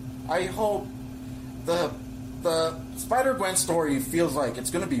hope the Spider-Gwen story feels like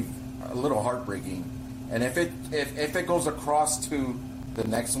it's going to be a little heartbreaking, and if it goes across to the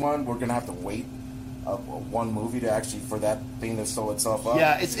next one, we're going to have to wait one movie to actually for that thing to sew itself up.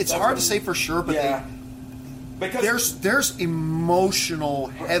 Yeah, it's hard to say for sure, but because there's emotional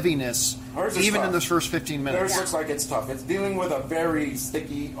heaviness even in the first 15 minutes. Theirs looks like it's tough. It's dealing with a very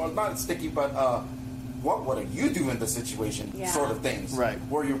sticky, or not sticky, but what do you do in the situation sort of things. Right.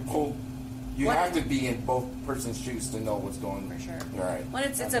 Where you have to be in both person's shoes to know what's going on. For sure. Right. Well,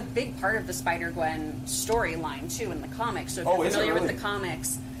 it's a big part of the Spider-Gwen storyline, too, in the comics. So if you're familiar with the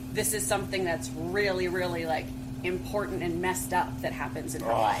comics, this is something that's really, really, important and messed up that happens in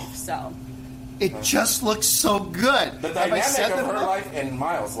her life. So it just looks so good. The dynamic of her life and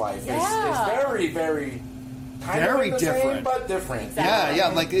Miles' life is very, very very different, same, but different. Exactly.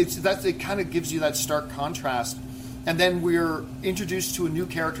 Yeah. It kind of gives you that stark contrast. And then we're introduced to a new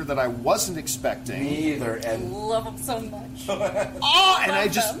character that I wasn't expecting. Me either. And I love him so much. And I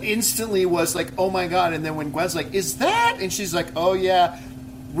just instantly was like, oh my God. And then when Gwen's like, is that? And she's like, oh yeah.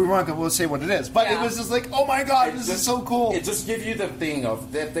 We weren't going to say what it is. But it was just like, oh my God, this is so cool. It just gives you the thing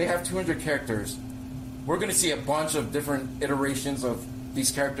of that they have 200 characters. We're going to see a bunch of different iterations of these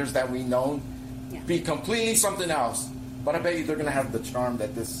characters that we know be completely something else. But I bet you they're going to have the charm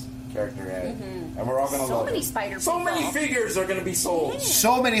that this character had. Mm-hmm. And we're all going to love it. So many figures are going to be sold. Yeah.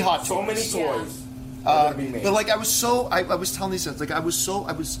 So many hot toys. So many toys. But I was telling these things, I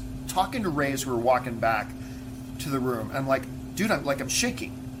was talking to Ray as we were walking back to the room. And I'm like, dude, I'm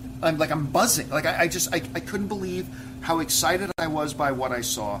shaking. I'm buzzing. I couldn't believe how excited I was by what I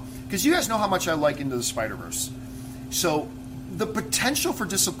saw. Because you guys know how much I like Into the Spider-Verse. So the potential for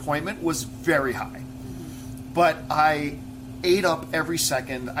disappointment was very high. But I ate up every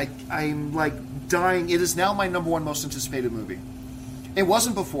second. I'm dying. It is now my number one most anticipated movie. It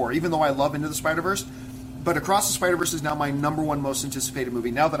wasn't before, even though I love Into the Spider-Verse. But Across the Spider-Verse is now my number one most anticipated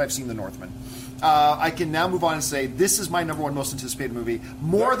movie, now that I've seen The Northman. I can now move on and say, this is my number one most anticipated movie.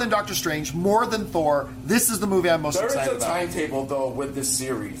 More than Doctor Strange, more than Thor. This is the movie I'm most excited about. There is a timetable, though, with this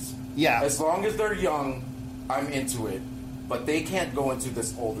series. Yeah. As long as they're young, I'm into it. But they can't go into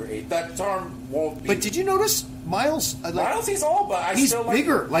this older age. That term won't be... But did you notice Miles? Miles, he's old, but he's still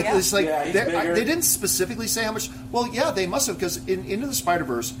bigger. He's bigger. They didn't specifically say how much... Well, yeah, they must have, because in Into the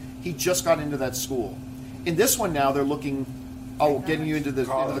Spider-Verse, he just got into that school. In this one now, they're looking... getting you into the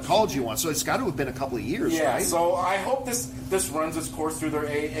college you want. So it's got to have been a couple of years, right? Yeah, so I hope this runs its course through their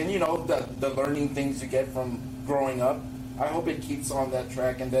age. And, the learning things you get from growing up. I hope it keeps on that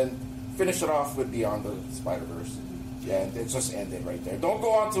track and then finish it off with Beyond the Spider-Verse. Yeah, and it just ended right there. Don't go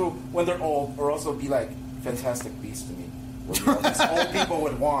on to when they're old or else it'll be like Fantastic Beasts to me. These old people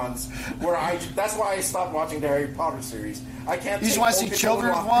with wands. That's why I stopped watching the Harry Potter series. I can't. You just want to see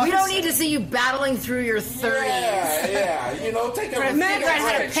children's wands? We don't need to see you battling through your 30s. Yeah. Take a figure out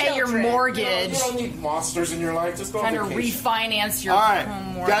how to pay your mortgage. You don't need monsters in your life. Just go trying on vacation. to refinance your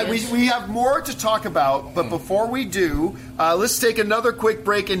home mortgage. Guys, we have more to talk about, but before we do, let's take another quick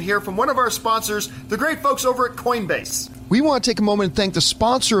break and hear from one of our sponsors, the great folks over at Coinbase. We want to take a moment and thank the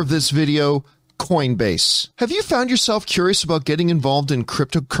sponsor of this video, Coinbase. Have you found yourself curious about getting involved in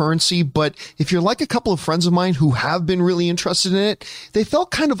cryptocurrency, but if you're like a couple of friends of mine who have been really interested in it, they felt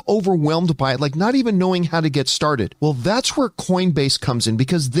kind of overwhelmed by it, like not even knowing how to get started? Well, that's where Coinbase comes in,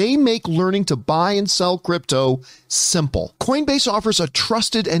 because they make learning to buy and sell crypto simple. Coinbase offers a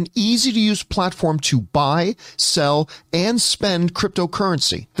trusted and easy-to-use platform to buy, sell, and spend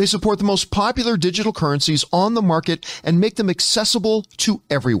cryptocurrency. They support the most popular digital currencies on the market and make them accessible to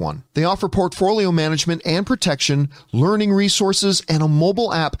everyone. They offer portfolio management and protection, learning resources, and a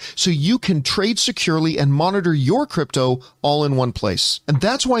mobile app so you can trade securely and monitor your crypto all in one place. And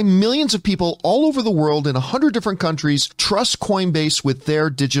that's why millions of people all over the world in 100 different countries trust Coinbase with their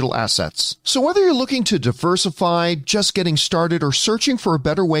digital assets. So whether you're looking to diversify, just getting started, or searching for a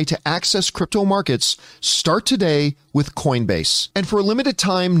better way to access crypto markets, start today with Coinbase. And for a limited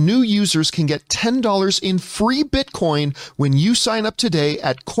time, new users can get $10 in free Bitcoin when you sign up today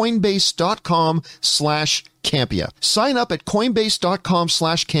at Coinbase.com/Campia. Sign up at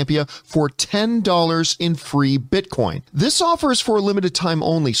Coinbase.com/Campia for $10 in free Bitcoin. This offer is for a limited time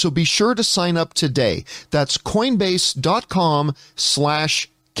only, so be sure to sign up today. That's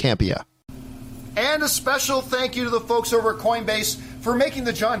Coinbase.com/Campia. And a special thank you to the folks over at Coinbase for making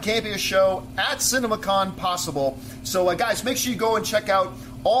the John Campia Show at CinemaCon possible. So, guys, make sure you go and check out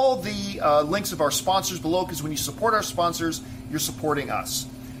all the links of our sponsors below, because when you support our sponsors, you're supporting us.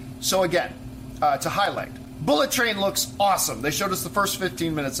 So, again, to highlight, Bullet Train looks awesome. They showed us the first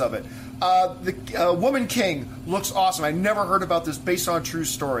 15 minutes of it. The Woman King looks awesome. I never heard about this, based on a true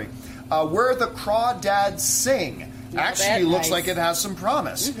story. Where the Crawdads Sing actually looks like it has some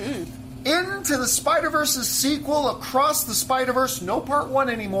promise. Mm-hmm. Into the Spider-Verse's sequel, Across the Spider-Verse, no part 1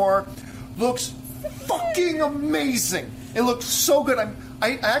 anymore, looks fucking amazing. It looks so good.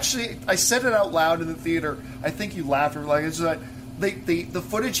 I said it out loud in the theater. I think you laughed. Or like, it's like the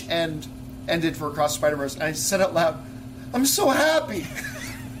footage ended for Across the Spider-Verse, and I said out loud, I'm so happy.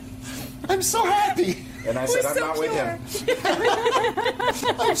 I'm so happy. And I said, I'm not with him.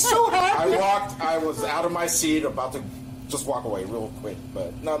 I'm so happy. I was out of my seat, about to just walk away real quick,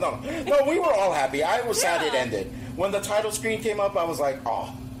 but no, we were all happy. I was sad it ended. When the title screen came up, I was like,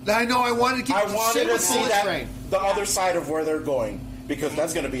 oh. I know, I wanted to see that, the other side of where they're going, because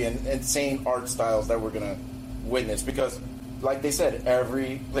that's going to be an insane art styles that we're going to witness, because like they said,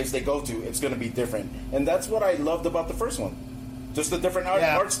 every place they go to, it's going to be different. And that's what I loved about the first one. Just the different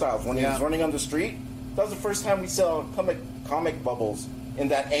art styles. When he was running on the street, that was the first time we saw comic bubbles in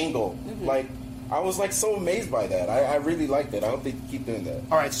that angle. Mm-hmm. Like, I was so amazed by that. I really liked it. I hope they keep doing that.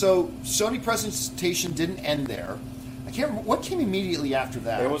 All right, so Sony presentation didn't end there. I can't remember what came immediately after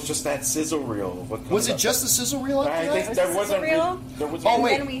that. It was just that sizzle reel. Was it just the sizzle reel after that? I think there wasn't. And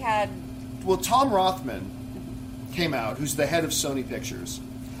then we had. Well, Tom Rothman came out, who's the head of Sony Pictures,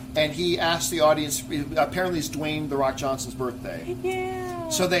 and he asked the audience. Apparently, it's Dwayne "The Rock" Johnson's birthday. Yeah.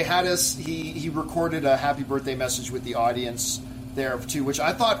 So they had us. He recorded a happy birthday message with the audience there too, which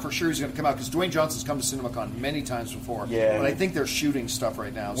I thought for sure he was going to come out, because Dwayne Johnson's come to CinemaCon many times before. Yeah. But I think they're shooting stuff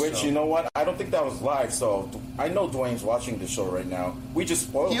right now. Which, you know what? I don't think that was live, so I know Dwayne's watching the show right now. We just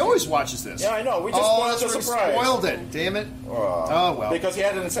spoiled it. He always watches this. Yeah, I know. We just spoiled the surprise. Spoiled it. Damn it. Oh, well. Because he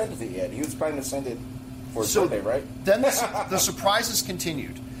hadn't sent it yet. He was planning to send it for his birthday, right? Then the surprises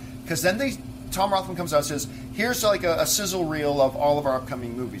continued, because then Tom Rothman comes out and says, here's a sizzle reel of all of our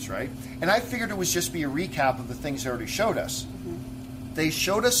upcoming movies, right? And I figured it would just be a recap of the things they already showed us. Mm-hmm. They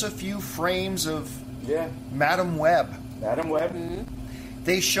showed us a few frames of Madam Web. Mm-hmm.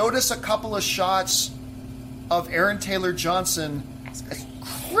 They showed us a couple of shots of Aaron Taylor Johnson as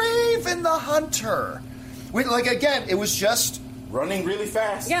Kraven the Hunter. Again, it was just running really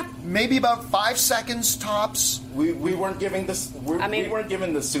fast. Yeah. Maybe about 5 seconds tops. We weren't giving this. We weren't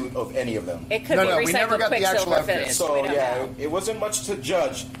given the suit of any of them. It could be recycled we never got the actual footage. So it wasn't much to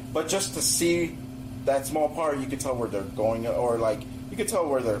judge, but just to see that small part, you could tell where they're going, or you could tell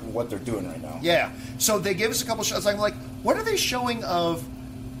what they're doing right now. Yeah. So they gave us a couple shots. Like, what are they showing of?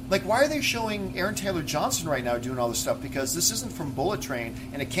 Like, why are they showing Aaron Taylor Johnson right now doing all this stuff? Because this isn't from Bullet Train,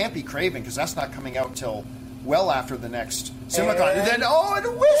 and it can't be Kraven, because that's not coming out till well after the next CinemaCon. And then,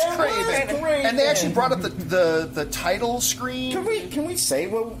 it was Kraven. And they actually brought up the title screen. Can we say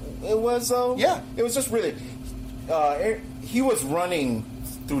what it was, though? Yeah. It was just really... he was running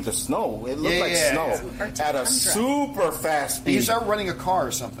through the snow. It looked like snow at a super fast speed. He's out running a car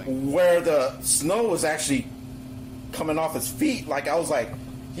or something. Where the snow was actually coming off his feet. Like, I was like,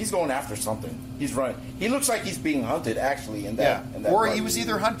 he's going after something. He's running. He looks like he's being hunted, actually, in that. Yeah. In that or run. he was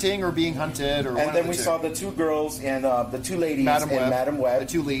either hunting or being hunted. Or and then we saw the two girls and the two ladies Madam Web. The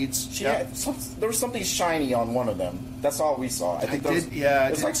two leads. There was something shiny on one of them. That's all we saw. I think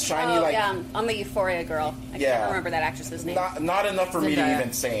it was like shiny, on the Euphoria girl. I can't remember that actress's name. Not enough for me to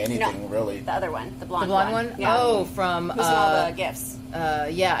even say anything, really. The other one, the blonde one. Yeah. Oh, from who's in all the gifts.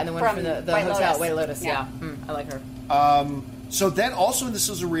 And the one from the White hotel, Lotus. White Lotus. Yeah. I like her. So then, also in the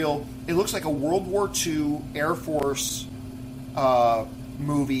sizzle reel, it looks like a World War II Air Force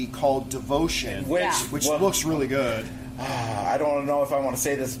movie called Devotion, which looks really good. I don't know if I want to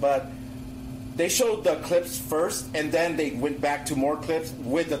say this, but they showed the clips first, and then they went back to more clips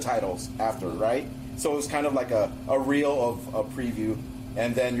with the titles after, right? So it was kind of like a reel of a preview,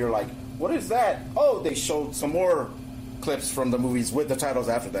 and then you're like, what is that? Oh, they showed some more clips from the movies with the titles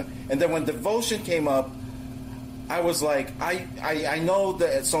after that. And then when Devotion came up, I was like, I know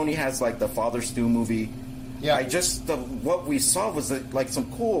that Sony has like the Father Stew movie. Yeah. What we saw was like some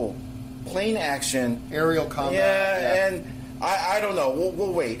cool plane action. Aerial combat. And I don't know.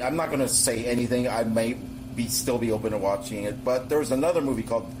 We'll wait. I'm not going to say anything. I may still be open to watching it. But there was another movie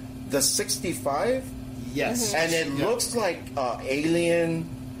called The 65. Yes. And it looks like Alien.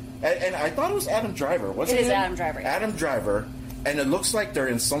 And I thought it was Adam Driver. What's it is Adam Driver. Yeah. Adam Driver. And it looks like they're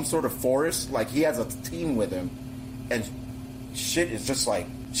in some sort of forest. Like he has a team with him. And shit is just like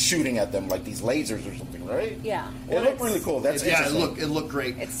shooting at them like these lasers or something, right? Yeah. It looked really cool. That's interesting. It looked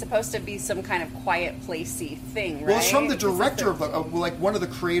great. It's supposed to be some kind of quiet placey thing, right? Well, it's from the director of one of the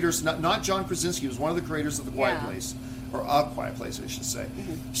creators, not John Krasinski, was one of the creators of The Quiet Place. Or A Quiet Place, I should say.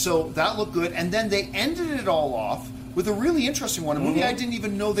 Mm-hmm. So that looked good. And then they ended it all off with a really interesting one, a movie I didn't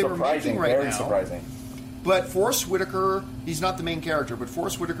even know they were making right now. Very surprising. But Forrest Whitaker, he's not the main character, but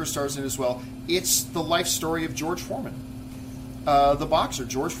Forrest Whitaker stars in it as well. It's the life story of George Foreman, the boxer,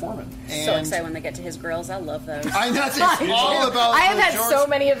 George Foreman. And so excited when they get to his grills. I love those. I know, it's all about I have had so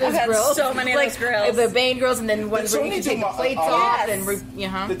many of those grills. So many of those grills. The Bane grills, and then ones where you can take the plates off. And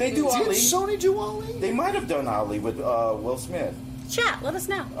Did they do Ali? Did Sony do Ali? They might have done Ali with Will Smith. Chat, let us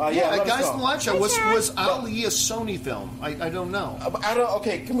know. Guys in the live chat, was Ali a Sony film? I don't know.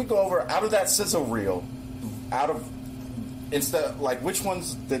 Can we go over out of that sizzle reel? Which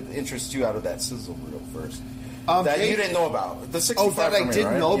ones did interest you out of that sizzle reel first? That you didn't know about. The 65 that I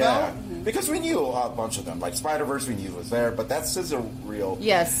didn't know about? Mm-hmm. Because we knew a bunch of them. Like Spider-Verse, we knew was there, but that sizzle reel.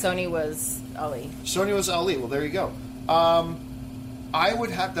 Yes, Sony was Ali. Sony was Ali. Well, there you go. I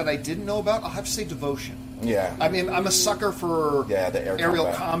would have that I didn't know about. I'll have to say Devotion. Yeah. I mean, I'm a sucker for the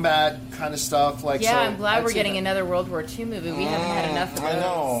aerial combat kind of stuff. I'm glad we're getting another World War II movie. We haven't had enough of those. I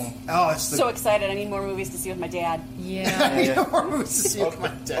know. Oh, it's so excited. I need more movies to see with my dad. Yeah. I need more movies to see with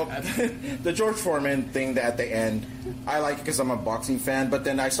my dad. The George Foreman thing at the end, I like it because I'm a boxing fan, but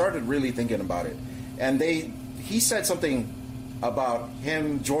then I started really thinking about it. And he said something about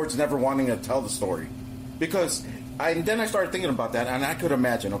George never wanting to tell the story. Because then I started thinking about that, and I could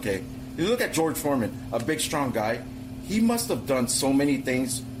imagine, okay, you look at George Foreman, a big, strong guy. He must have done so many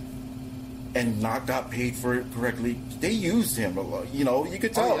things and not got paid for it correctly. They used him. You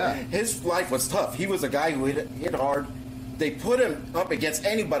could tell his life was tough. He was a guy who hit hard. They put him up against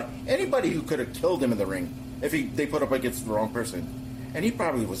anybody who could have killed him in the ring if they put up against the wrong person. And he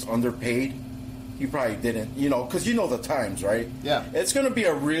probably was underpaid. He probably didn't, because the times, right? Yeah. It's going to be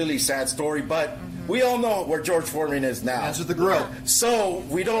a really sad story, but we all know where George Foreman is now. That's with the grill. So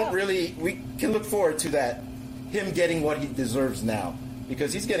we can look forward to that, him getting what he deserves now.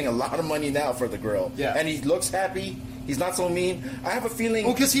 Because he's getting a lot of money now for the grill. Yeah. And he looks happy. He's not so mean. I have a feeling...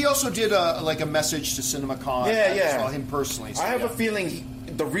 Well, because he also did a message to CinemaCon. Yeah. I saw him personally. So I have a feeling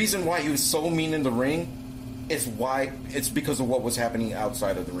the reason why he was so mean in the ring is it's because of what was happening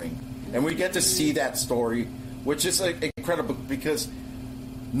outside of the ring. And we get to see that story, which is incredible because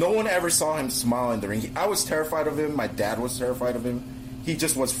no one ever saw him smile in the ring. I was terrified of him. My dad was terrified of him. He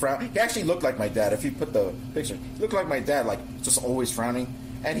just was frowning. He actually looked like my dad. If you put the picture, he looked like my dad, like just always frowning.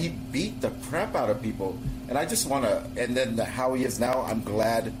 And he beat the crap out of people. And I just want to, and then how he is now, I'm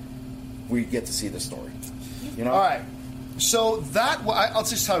glad we get to see the story. All right. So I'll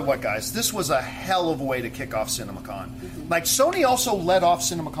just tell you what, guys. This was a hell of a way to kick off CinemaCon. Mm-hmm. Like, Sony also led off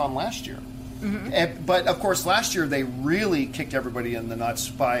CinemaCon last year. Mm-hmm. But, of course, last year they really kicked everybody in the nuts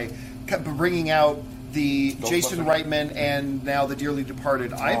by bringing out the Jason Reitman and now the dearly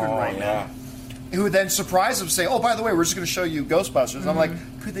departed Ivan Reitman. who then surprised them, say, "Oh, by the way, we're just going to show you Ghostbusters." I'm like,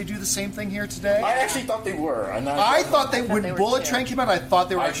 could they do the same thing here today? I actually thought they were. I thought they when Bullet Train came out, I thought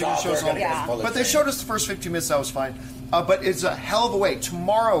they were actually going to show us all. Yeah. But they showed us the first 15 minutes. That was fine. But it's a hell of a way.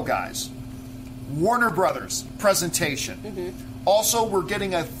 Tomorrow, guys, Warner Brothers presentation. Also, we're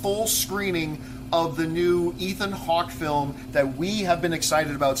getting a full screening of the new Ethan Hawke film that we have been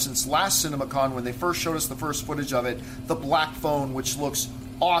excited about since last CinemaCon when they first showed us the first footage of it, The Black Phone, which looks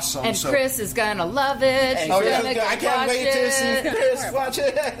awesome. And Chris is gonna love it. I can't wait to see Chris watch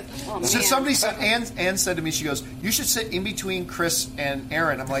it. Oh, so somebody said, Ann said to me, she goes, "You should sit in between Chris and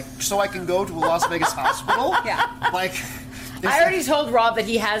Aaron." I'm like, so I can go to a Las Vegas hospital? Yeah. Like, I already told Rob that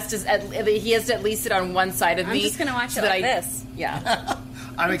he has to at least sit on one side of me. I'm just gonna watch it like this. Yeah.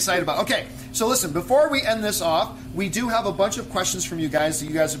 I'm excited about it. Okay, so listen, before we end this off, we do have a bunch of questions from you guys that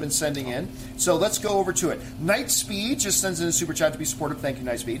you guys have been sending in. So let's go over to it. Nightspeed just sends in a super chat to be supportive. Thank you,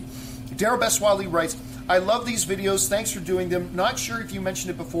 Nightspeed. Daryl Beswally writes, "I love these videos. Thanks for doing them. Not sure if you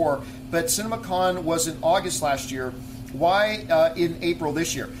mentioned it before, but CinemaCon was in August last year. Why in April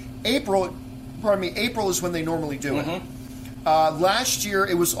this year?" April is when they normally do it. Last year,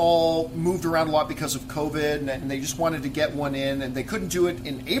 it was all moved around a lot because of COVID, and they just wanted to get one in, and they couldn't do it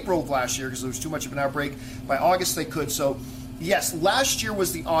in April of last year because there was too much of an outbreak. By August, they could. So, yes, last year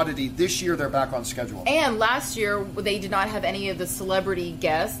was the oddity. This year, they're back on schedule. And last year, they did not have any of the celebrity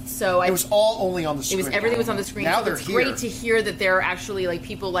guests, so it was all only on the screen. Everything was on the screen. Now so they're it's here. great to hear that there are actually like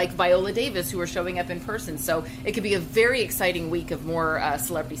people like Viola Davis who are showing up in person. So it could be a very exciting week of more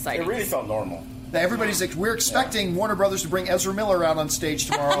celebrity sightings. It really felt normal. We're expecting Warner Brothers to bring Ezra Miller out on stage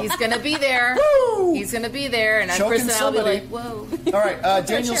tomorrow. He's going to be there. Woo! He's going to be there, and Choking I'll be somebody. like, whoa. All right,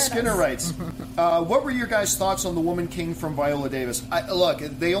 Daniel Skinner writes, what were your guys' thoughts on The Woman King from Viola Davis? Look,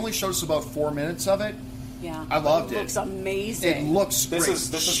 they only showed us about 4 minutes of it. Yeah. I loved it. It looks amazing. It looks great.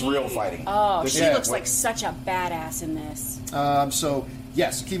 This is real fighting. Oh, This she is- looks like such a badass in this. So,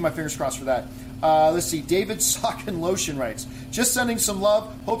 yes, keep my fingers crossed for that. Let's see, David Sock and Lotion writes, just sending some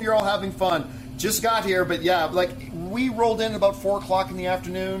love. Hope you're all having fun. Just got here, but yeah, like we rolled in about 4 o'clock in the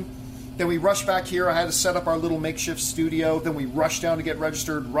afternoon. Then we rushed back here. I had to set up our little makeshift studio. Then we rushed down to get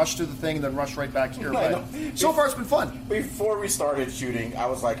registered, rushed to the thing, and then rushed right back here. But so far, it's been fun. Before we started shooting, I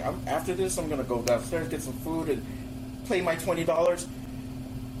was like, after this, I'm going to go downstairs, get some food, and play my $20.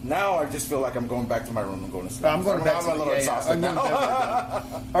 Now I just feel like I'm going back to my room and going to sleep. I'm going to bed. I'm a little exhausted now.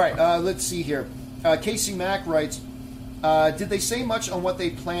 All right, let's see here. Casey Mack writes, did they say much on what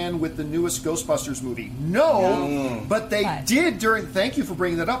they plan with the newest Ghostbusters movie? No. But they did during... Thank you for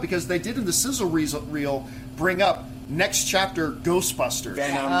bringing that up, because they did in the sizzle reel bring up next chapter Ghostbusters.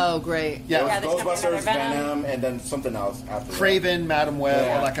 Venom. Oh, great. Yeah, Ghostbusters, Venom, and then something else after Craven, Madam Web,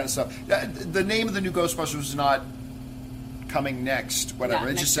 Yeah. all that kind of stuff. The name of the new Ghostbusters is not coming next, whatever.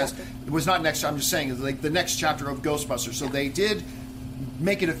 Yeah, it just next says... chapter. It was not next... I'm just saying, it's like the next chapter of Ghostbusters. So they did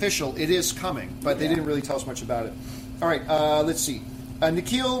make it official. It is coming, but they didn't really tell us much about it. All right, let's see.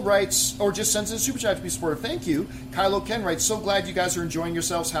 Nikhil writes, or just sends in a super chat to be supportive. Thank you. Kylo Ken writes, so glad you guys are enjoying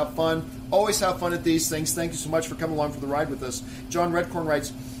yourselves. Have fun. Always have fun at these things. Thank you so much for coming along for the ride with us. John Redcorn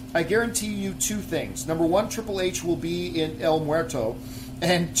writes, I guarantee you 2 things. Number 1, Triple H will be in El Muerto.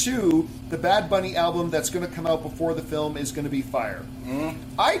 And 2, the Bad Bunny album that's going to come out before the film is going to be fire.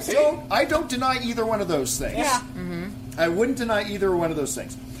 I don't deny either one of those things. Yeah. I wouldn't deny either one of those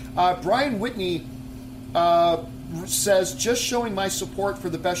things. Brian Whitney says, just showing my support for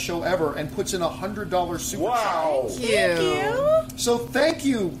the best show ever, and puts in $100 super Wow. Thank you. So thank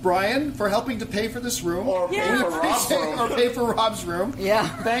you, Brian, for helping to pay for this room. Or pay for Rob's room. Or pay for Rob's room. Yeah.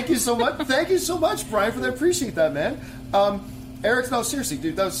 Thank you so much. Thank you so much, Brian, for that. Appreciate that, man. Eric, no, seriously,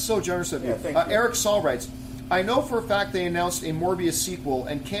 dude, that was so generous of you. Yeah, thank you. Eric Saul writes, I know for a fact they announced a Morbius sequel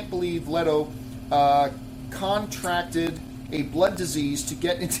and can't believe Leto contracted a blood disease to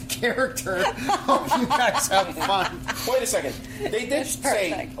get into character. Hope you guys have fun. Wait a second. They did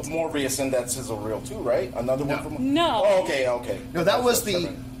say perfect. Morbius in that sizzle reel too, right? Another one from... No. Oh, okay. No, that was That's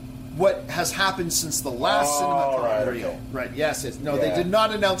the what has happened since the last CinemaCon right, reel. okay. Right, yes. No, Yeah. they did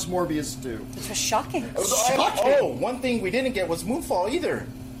not announce Morbius 2. Which was shocking. Oh, one thing we didn't get was Moonfall either.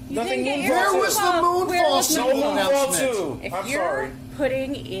 Nothing didn't get Moonfall. Where was the Moonfall Where was the sequel No announcement? Moonfall 2. If I'm you're sorry.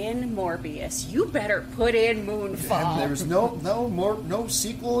 putting in Morbius, you better put in Moonfall. There was no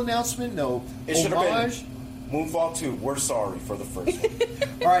sequel announcement, no It should have homage. been Moonfall 2. We're sorry for the first one.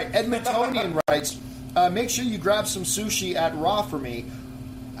 All right, Edmontonian writes, make sure you grab some sushi at Raw for me.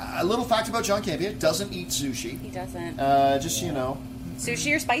 A little fact about John Campion, doesn't eat sushi. He doesn't. Just so you know.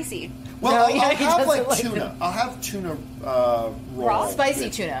 Sushi or spicy? Well, No, I'll yeah, he have doesn't like like tuna. them. I'll have tuna roll. Raw? Spicy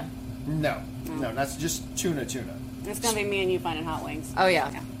tuna. No, that's just tuna. It's going to be me and you finding hot wings. Oh,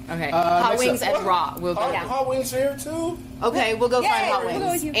 yeah. Okay. Hot wings and raw. We'll go. Hot wings here too. Okay, we'll go find hot we'll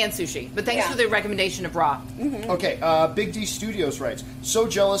wings go with and sushi. But thanks for the recommendation of raw. Okay, Big D Studios writes, so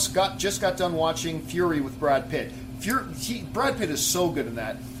jealous, just got done watching Fury with Brad Pitt. Brad Pitt is so good in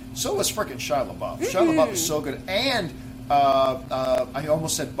that. So was frickin' Shia LaBeouf. Shia LaBeouf is so good. And I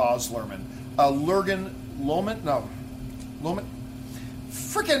almost said Baz Luhrmann. Lurgan Lohman? No. Lohman?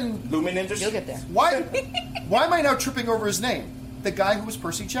 Frickin' Lumen Industries? You'll get there. Why am I now tripping over his name? The guy who was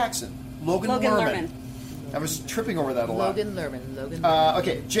Percy Jackson. Logan Lerman. I was tripping over that a lot. Logan Lerman.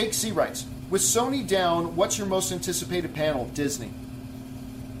 Okay, Jake C. writes, with Sony down, what's your most anticipated panel? Disney.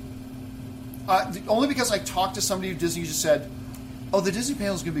 Only because I talked to somebody who Disney just said, oh, the Disney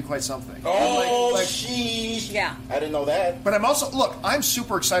panel is going to be quite something. Oh, sheesh. Yeah. I didn't know that. But I'm also, look, I'm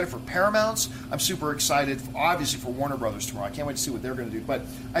super excited for Paramount's. I'm super excited, obviously, for Warner Brothers tomorrow. I can't wait to see what they're going to do. But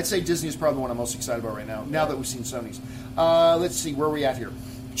I'd say Disney is probably the one I'm most excited about right now that we've seen Sony's. Let's see, where are we at here?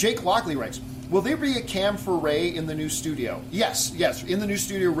 Jake Lockley writes, will there be a cam for Ray in the new studio? Yes. In the new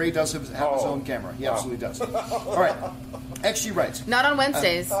studio, Ray does have his own camera. He absolutely does. All right. XG writes. Not on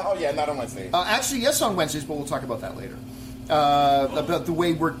Wednesdays. Not on Wednesdays. Actually, yes, on Wednesdays, but we'll talk about that later. About the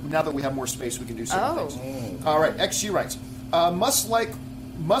way now that we have more space, we can do certain things. All right, XG writes, must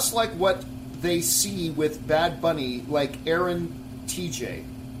like what they see with Bad Bunny, like Aaron TJ.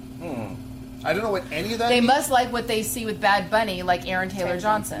 I don't know what any of that They means. must like what they see with Bad Bunny, like Aaron Taylor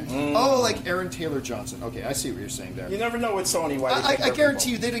Johnson. Oh, like Aaron Taylor Johnson. Okay, I see what you're saying there. You never know with Sony. I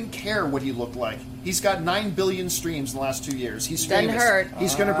guarantee you they didn't care what he looked like. He's got 9 billion streams in the last 2 years. He's Doesn't famous. hurt.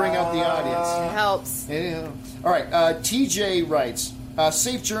 He's going to bring out the audience. It helps. Yeah. All right. TJ writes,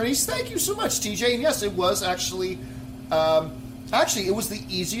 safe journeys. Thank you so much, TJ. And yes, it was actually it was the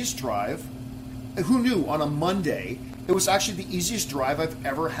easiest drive. Who knew on a Monday? It was actually the easiest drive I've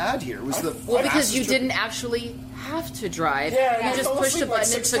ever had here. It was because you didn't actually have to drive. Yeah, you just pushed a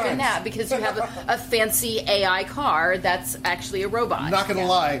button and took a nap because you have a fancy AI car that's actually a robot. Not going to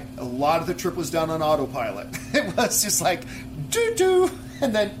lie, a lot of the trip was done on autopilot. It was just like, doo-doo,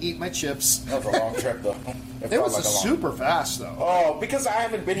 and then eat my chips. That was a long trip, though. It was super fast, though. Oh, because I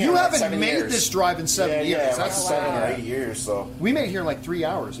haven't been here You in haven't 7 made years. this drive in 7 years. Yeah, That's 7 or 8 years, so. We made it here in like 3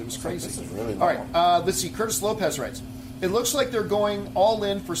 hours. It was crazy. This is really long. All right, let's see. Curtis Lopez writes, it looks like they're going all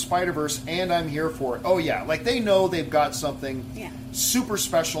in for Spider-Verse, and I'm here for it. Oh, yeah. Like, they know they've got something super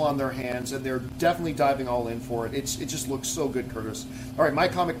special on their hands, and they're definitely diving all in for it. It just looks so good, Curtis. All right, My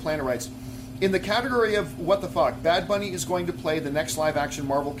Comic Planet writes, in the category of what the fuck, Bad Bunny is going to play the next live-action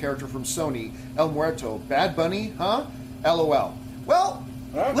Marvel character from Sony, El Muerto. Bad Bunny, huh? LOL. Well,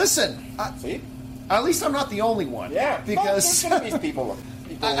 listen. See? At least I'm not the only one. Yeah. Because These people.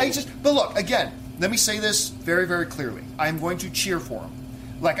 But look, again, let me say this very, very clearly. I'm going to cheer for him.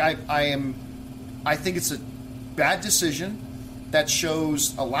 Like, I think it's a bad decision that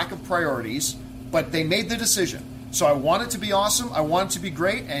shows a lack of priorities, but they made the decision. So I want it to be awesome. I want it to be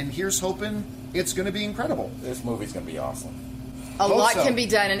great, and here's hoping it's going to be incredible. This movie's going to be awesome. A lot can be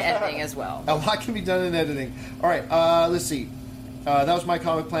done in editing as well. A lot can be done in editing. All right, let's see. That was My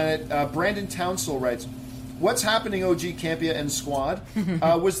Comic Planet. Brandon Townsell writes, what's happening, OG Campia and Squad?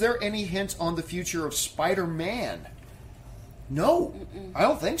 Was there any hint on the future of Spider-Man? No, I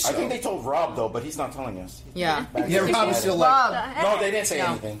don't think so. I think they told Rob, though, but he's not telling us. Yeah. Rob is still like... No, they didn't say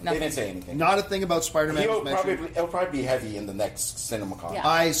anything. Nothing. They didn't say anything. Not a thing about Spider-Man. It'll probably be heavy in the next CinemaCon. Yeah.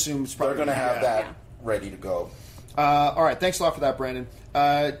 I assume it's probably They're going to have that ready to go. All right, thanks a lot for that, Brandon.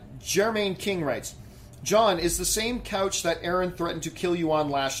 Jermaine King writes, John, is the same couch that Aaron threatened to kill you on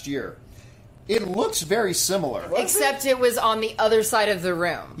last year. It looks very similar. Except it was on the other side of the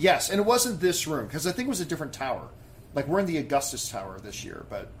room. Yes, and it wasn't this room, because I think it was a different tower. Like, we're in the Augustus Tower this year,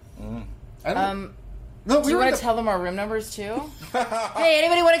 but... I don't know. Do you want to tell them our room numbers, too? Hey,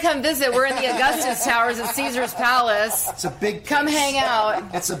 anybody want to come visit? We're in the Augustus Towers at Caesar's Palace. It's a big place. Come hang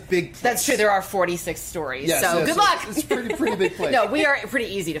out. It's a big place. That's true. There are 46 stories, yes, so good luck. It's a pretty big place. No, we are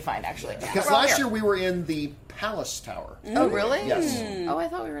pretty easy to find, actually. Because last year we were in the Palace Tower. Oh, really? Yes. Oh, I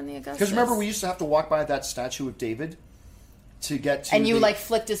thought we were in the Augustus. Because remember, we used to have to walk by that statue of David to get to and you,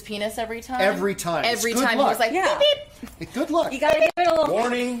 flicked his penis every time? Every time. Every Good time luck. he was like, beep, beep. Good luck. You gotta give it a little...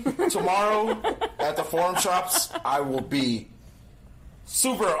 Warning, tomorrow at the Forum Shops, I will be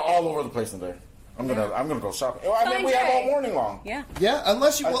super all over the place in there. I'm gonna go shopping. I mean, we have all morning long. Yeah. Yeah,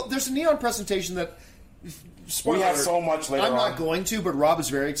 unless you... Well, there's a neon presentation that... We have so much later I'm on. not going to, but Rob is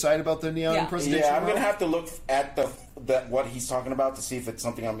very excited about the neon presentation. Yeah, I'm going to have to look at what he's talking about to see if it's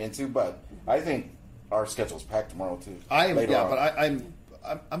something I'm into, but I think our schedule's packed tomorrow, too.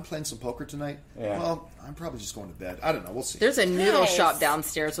 I'm playing some poker tonight. Yeah. Well, I'm probably just going to bed. I don't know. We'll see. There's a noodle shop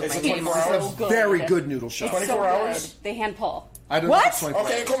downstairs with It's my a name 24 on it. hours? Very good noodle shop. 24 hours? They hand pull. I don't What? know if it's 24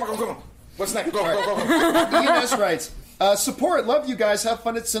 Okay, hours. come on. What's next? Go. ENS writes, support, love you guys, have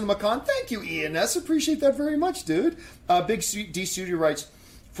fun at CinemaCon. Thank you, ENS, appreciate that very much, dude. Big D Studio writes,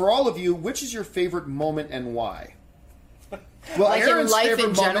 for all of you, which is your favorite moment and why? Well, Like in life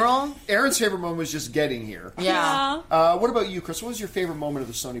in general? Aaron's favorite moment was just getting here. Yeah. What about you, Chris? What was your favorite moment of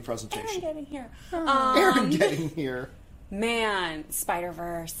the Sony presentation? Getting here. Aaron getting here. Man,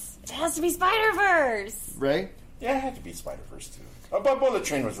 Spider-Verse. It has to be Spider-Verse. Ray? Yeah, it had to be Spider-Verse, too. But Bullet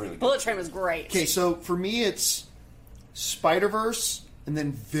Train was really good. Bullet Train was great. Okay, so for me, it's Spider-Verse, and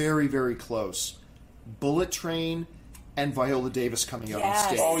then very, very close, Bullet Train and Viola Davis coming out on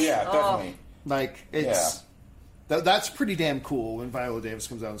stage. Oh, yeah, definitely. Like, it's... That's pretty damn cool when Viola Davis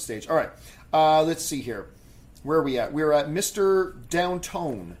comes out on stage. All right, let's see here. Where are we at? We're at Mr.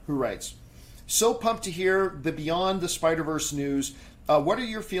 Downtone, who writes, so pumped to hear the Beyond the Spider-Verse news. What are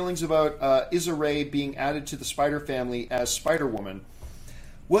your feelings about Issa Rae being added to the Spider family as Spider-Woman?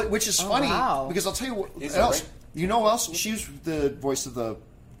 Which is funny, because I'll tell you what else. You know what else? She's the voice of the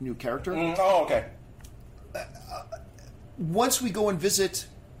new character. Oh, okay. Once we go and visit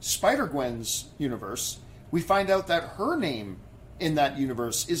Spider-Gwen's universe, we find out that her name in that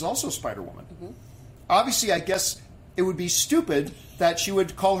universe is also Spider-Woman. Obviously, I guess it would be stupid that she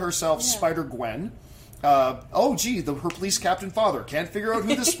would call herself Spider-Gwen. Her police captain father can't figure out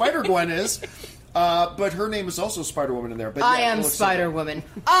who the Spider-Gwen is. But her name is also Spider-Woman in there. But I am Spider-Woman.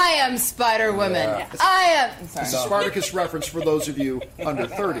 I am Spider-Woman. Yeah. I am... Sorry. It's a Spartacus reference for those of you under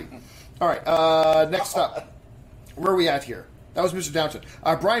 30. All right, next up. Where are we at here? That was Mr. Downton.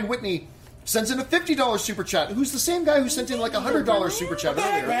 Brian Whitney sends in a $50 super chat. Who's the same guy who sent in like a $100 super chat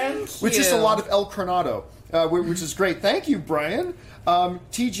earlier, which is a lot of El Coronado, which is great. Thank you, Brian.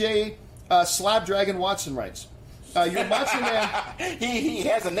 TJ Slab Dragon Watson writes, "Your macho man." He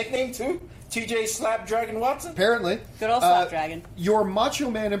has a nickname too. TJ Slab Dragon Watson. Apparently, good old Slab Dragon. Your Macho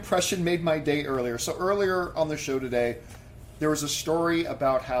Man impression made my day earlier. So earlier on the show today, there was a story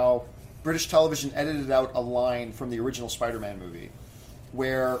about how British television edited out a line from the original Spider-Man movie,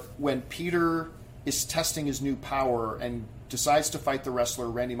 where when Peter is testing his new power and decides to fight the wrestler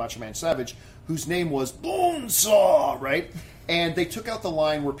Randy Macho Man Savage, whose name was Bonesaw, right? And they took out the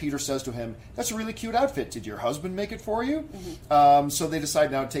line where Peter says to him, "That's a really cute outfit. Did your husband make it for you?" So they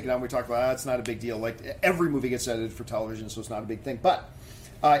decide now to take it out. And we talk about it's not a big deal. Like every movie gets edited for television, so it's not a big thing. But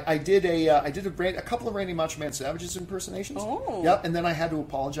I did a couple of Randy Macho Man Savage's impersonations. Oh. Yep, and then I had to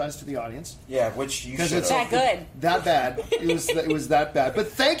apologize to the audience. Yeah, which you should. It's that good. That bad. It was that bad. But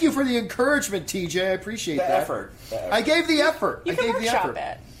thank you for the encouragement, TJ. I appreciate that. Effort. I gave the effort. You I can gave the workshop effort.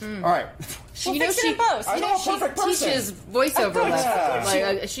 it. All right. We'll fix it in post. I know a perfect person. Teaches voiceover lessons.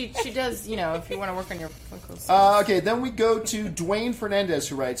 Yeah. Like she does. You know, if you want to work on your vocals. Okay, then we go to Dwayne Fernandez,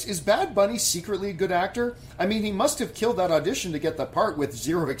 who writes, "Is Bad Bunny secretly a good actor? I mean, he must have killed that audition to get the part with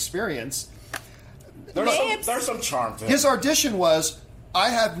zero experience." There's some charm to it. His audition was, "I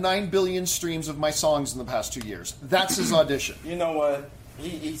have 9 billion streams of my songs in the past 2 years." That's his audition. You know what?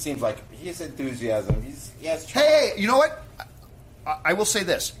 He seems like he has enthusiasm. He has charm. Hey, you know what? I will say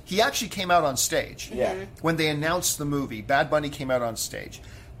this. He actually came out on stage. Yeah. When they announced the movie, Bad Bunny came out on stage.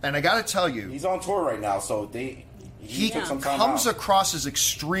 And I got to tell you, He's on tour right now, so he took some time comes out. across as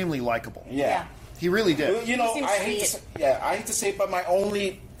extremely likable. Yeah. He really did. You know, He seems I hate to say it, but my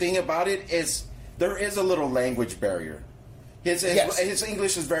only thing about it is there is a little language barrier. His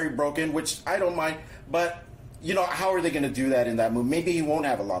English is very broken, which I don't mind, but you know, how are they going to do that in that movie? Maybe he won't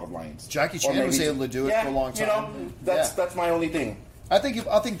have a lot of lines. Jackie Chan was able to do it for a long time. You know, that's my only thing. I think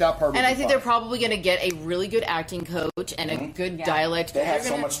that part. And I think they're probably going to get a really good acting coach and a good dialect. They have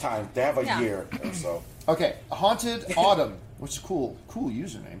so much time. They have a year or so. Okay, Haunted Autumn, which is cool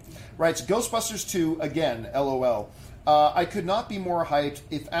username, writes, "Ghostbusters 2 again, LOL. I could not be more hyped.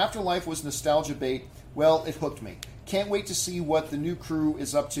 If Afterlife was nostalgia bait, well, it hooked me. Can't wait to see what the new crew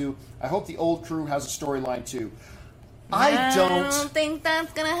is up to. I hope the old crew has a storyline too." I don't think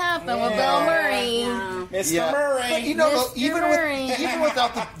that's going to happen with Bill Murray. Mr. Murray. But, you know, Mr. even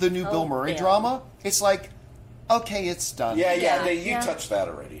without the new Bill Murray drama, it's like, okay, it's done. You touched that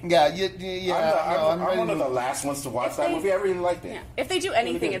already. I'm one of the last ones to watch that movie. I really liked it. Yeah. If they do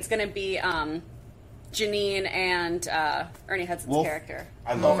anything, it's going to be Janine and Ernie Hudson's character.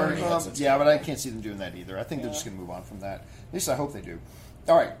 I love Ernie Hudson. Yeah, but I can't see them doing that either. I think they're just going to move on from that. At least I hope they do.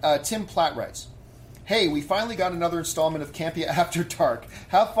 All right, Tim Platt writes, "Hey, we finally got another installment of Campia After Dark.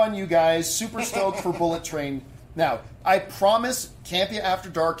 Have fun, you guys. Super stoked for Bullet Train." Now, I promise Campia After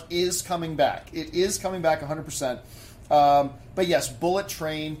Dark is coming back. It is coming back 100%. But yes, Bullet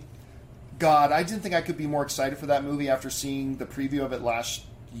Train, God, I didn't think I could be more excited for that movie after seeing the preview of it last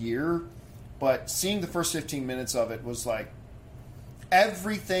year. But seeing the first 15 minutes of it was like,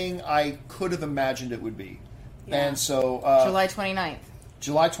 everything I could have imagined it would be. Yeah. And so... July 29th.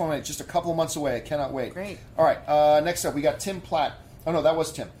 July 29th, just a couple of months away. I cannot wait. Great. All right, next up, we got Tim Platt. Oh, no, that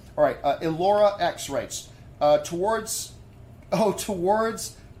was Tim. All right, Elora X writes, towards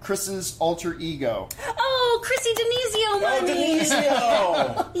Chris's alter ego. Oh, Chrissy Denizio money!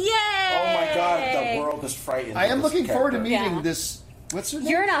 Denizio! Yay! Oh my God, the world is frightened. I am looking forward to character. meeting this... What's her name?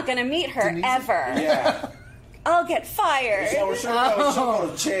 You're not going to meet her Denizio? ever. Yeah. I'll get fired. So she'll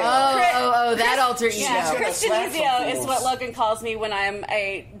go to jail. That alter ego. Yeah, Chris Gonna slap some Denizio is fools. what Logan calls me when I'm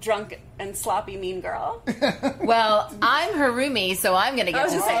a drunk and sloppy mean girl. Well, I'm her roomie, so I'm going to get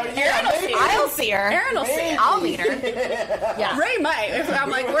to just see saying, her. Aaron will see her. I'll see her. Aaron will see her. I'll meet her. Yeah. Ray might. If I'm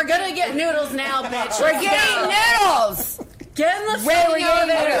like, we're going to get noodles now, bitch. We're getting noodles. Get in the Ray, we're fucking getting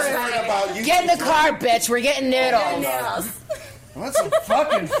elevator. noodles. Get in the car, bitch. We're getting noodles. Noodles. What's some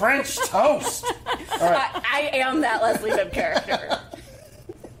fucking French toast? All right. I am that Leslie Bibb character.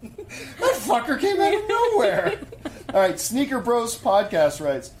 That fucker came out of nowhere. All right, Sneaker Bros Podcast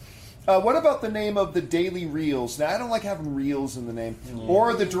writes, what about the name of the Daily Reels? Now, I don't like having reels in the name.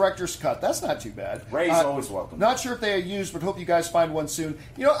 Or the Director's Cut. That's not too bad. Ray's always welcome. Not sure if they are used, but hope you guys find one soon.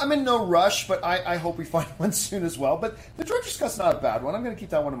 You know, I'm in no rush, but I hope we find one soon as well. But the Director's Cut's not a bad one. I'm going to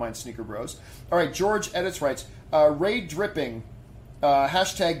keep that one in mind, Sneaker Bros. All right, George Edits writes, Ray Dripping,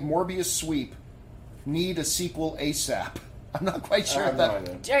 hashtag Morbius Sweep, need a sequel ASAP. I'm not quite sure if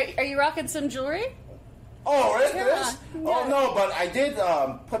that... Are you rocking some jewelry? Oh, it Yeah. is? Oh, no, but I did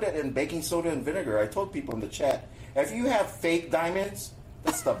put it in baking soda and vinegar. I told people in the chat, if you have fake diamonds,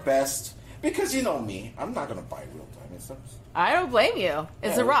 that's the best. Because you know me, I'm not going to buy real diamonds. I don't blame you.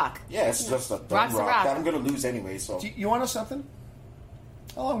 It's a rock. Yeah, it's just a dumb Rock's a rock rock. that I'm going to lose anyway. So Do you want to know something?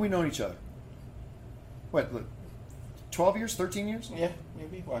 How long have we known each other? What, look, 12 years? 13 years? yeah,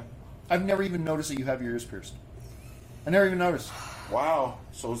 maybe. Why? I've never even noticed that you have your ears pierced. I never even noticed. Wow,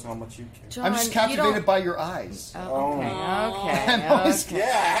 shows how much you care. John, I'm just you captivated don't- by your eyes. Oh, okay. I'm always- Okay.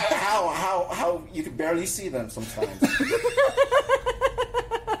 Yeah, how you can barely see them sometimes.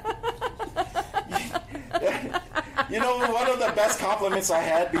 You know, one of the best compliments I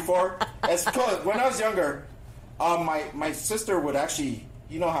had before, is when I was younger, my sister would actually,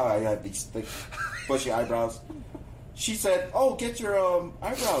 you know how I had these thick, bushy eyebrows? She said, "Oh, get your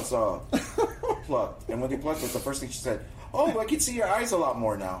eyebrows plucked." And when they plucked it, the first thing she said, "Oh, I can see your eyes a lot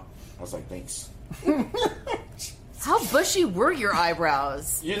more now." I was like, "Thanks." How bushy were your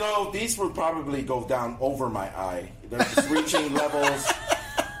eyebrows? You know, these would probably go down over my eye. They're just reaching levels.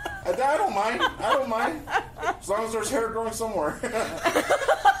 I don't mind. I don't mind. As long as there's hair growing somewhere.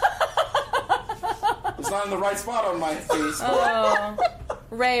 It's not in the right spot on my face. Oh,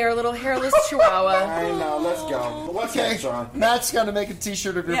 Ray, our little hairless chihuahua. I know. Let's go. What's Okay, that, John? Matt's going to make a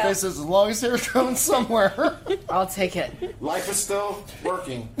t-shirt of your Yeah. face as long as hair's growing somewhere. I'll take it. Life is still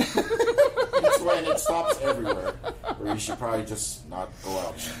working. It's when it stops everywhere. Or you should probably just not go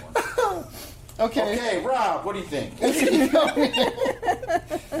out anymore. Okay, Rob, what do you think?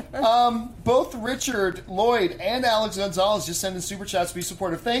 Both Richard Lloyd and Alex Gonzalez just sent in super chats to be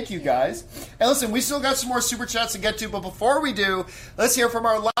supportive. Thank you, guys. And listen, we still got some more super chats to get to, but before we do, let's hear from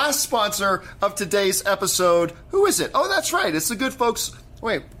our last sponsor of today's episode. Who is it? Oh, that's right. It's the good folks.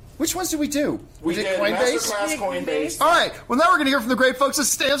 Wait, which ones did we do? We did Masterclass Coinbase. All right. Well, now we're going to hear from the great folks at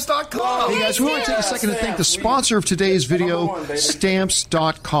Stamps.com. Hey guys, we want to take a second to thank the sponsor of today's video, Number one, baby.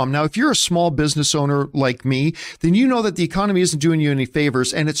 Stamps.com. Now, if you're a small business owner like me, then you know that the economy isn't doing you any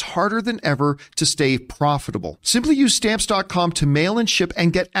favors and it's harder than ever to stay profitable. Simply use Stamps.com to mail and ship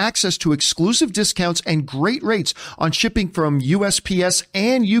and get access to exclusive discounts and great rates on shipping from USPS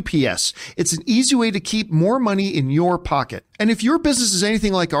and UPS. It's an easy way to keep more money in your pocket. And if your business is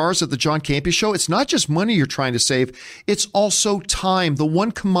anything like ours at the John Campea Show, it's not just money you're trying to save, it's also time, the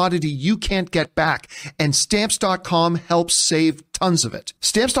one commodity you can't get back. And Stamps.com helps save tons of it.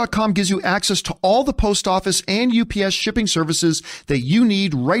 Stamps.com gives you access to all the post office and UPS shipping services that you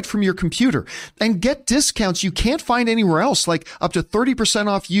need right from your computer. And get discounts you can't find anywhere else, like up to 30%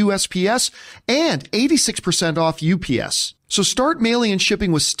 off USPS and 86% off UPS. So start mailing and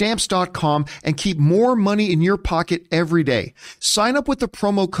shipping with Stamps.com and keep more money in your pocket every day. Sign up with the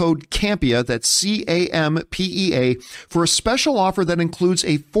promo code CAMPEA, that's CAMPEA, for a special offer that includes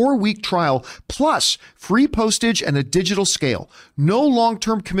a 4-week trial plus free postage and a digital scale. No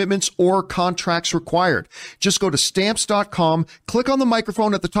long-term commitments or contracts required. Just go to Stamps.com, click on the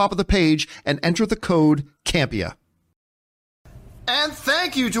microphone at the top of the page, and enter the code CAMPEA. And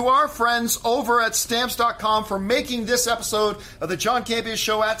thank you to our friends over at Stamps.com for making this episode of the John Campea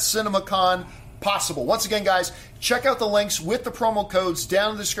Show at CinemaCon possible. Once again, guys, check out the links with the promo codes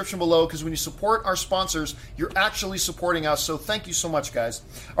down in the description below, because when you support our sponsors, you're actually supporting us. So thank you so much, guys.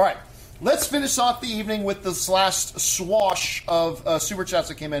 All right, let's finish off the evening with this last swash of Super Chats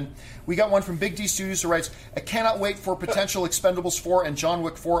that came in. We got one from Big D Studios who writes, I cannot wait for potential Expendables 4 and John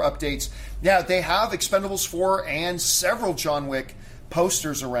Wick 4 updates. Yeah, they have Expendables 4 and several John Wick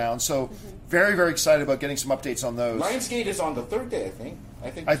posters around, so very, very excited about getting some updates on those. Lionsgate is on the third day, I think.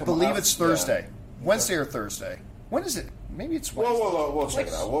 I believe it's Thursday. Yeah. Wednesday or Thursday. When is it? Maybe it's Wednesday. We'll check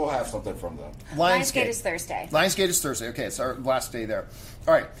it out. We'll have something from them. Lionsgate is Thursday. Lionsgate is Thursday. Okay, it's our last day there.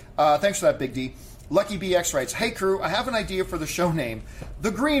 All right. Thanks for that, Big D. Lucky BX writes, hey, crew, I have an idea for the show name.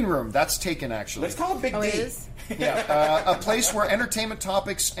 The Green Room. That's taken, actually. Let's call it Big D. It is? Yeah, a place where entertainment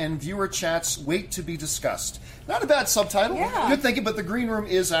topics and viewer chats wait to be discussed. Not a bad subtitle. Yeah. Good thinking, but the Green Room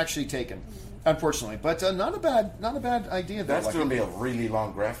is actually taken, unfortunately. But not a bad idea. There, that's going to be a really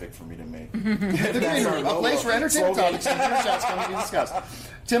long graphic for me to make. The Green Room, a place where entertainment topics and viewer chats come to be discussed.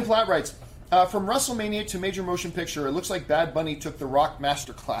 Tim Platt writes, from WrestleMania to major motion picture, it looks like Bad Bunny took the Rock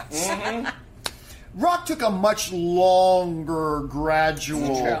masterclass. Mm-hmm. Rock took a much longer,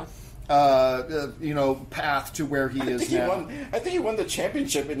 gradual, path to where he is now. I think he won the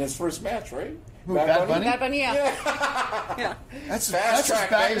championship in his first match, right? Who, Bad Bunny? Bad Bunny, yeah. Yeah. That's Fast as track,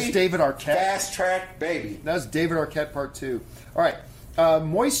 bad baby. as David Arquette. Fast track, baby. That's David Arquette Part 2. All right.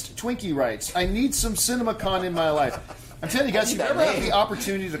 Moist Twinkie writes, I need some CinemaCon in my life. I'm telling you guys, if you ever have the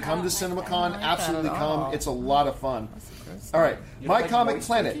opportunity to come to CinemaCon, absolutely come. It's a lot of fun. All right. My Comic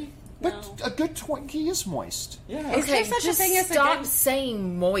Planet. Twinkie? But a good Twinkie is moist. Yeah. Is there such a thing as stop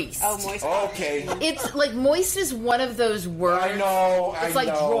saying moist. Oh, moist. Okay. It's like moist is one of those words. I know. It's like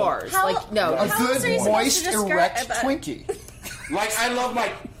drawers. Like no. A How else are you good, supposed moist, to describe erect it? Twinkie. Like, I love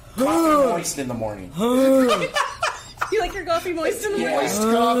my coffee moist in the morning. You like your coffee moist in the morning? Moist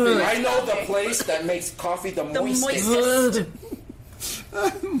coffee. I know the place that makes coffee the moistest.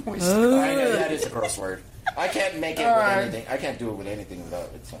 Moist. I know that is a gross word. I can't make it with anything. I can't do it with anything without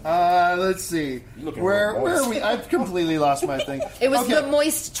it. Let's see. Where are we? I've completely lost my thing. It was the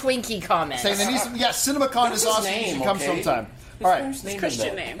moist Twinkie comment. Saying CinemaCon is awesome. You should come sometime. All right.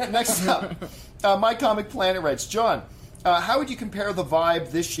 Christian name. Next up, My Comic Planet writes, John, how would you compare the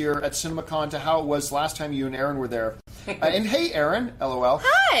vibe this year at CinemaCon to how it was last time you and Aaron were there? And hey, Aaron, LOL.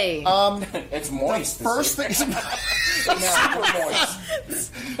 Hi. It's moist. First thing, Super moist.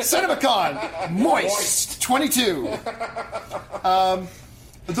 CinemaCon, moist, 22.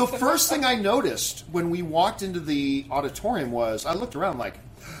 The first thing I noticed when we walked into the auditorium was, I looked around like,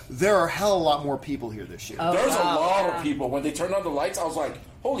 there are a hell of a lot more people here this year. There's a lot of people. When they turned on the lights, I was like,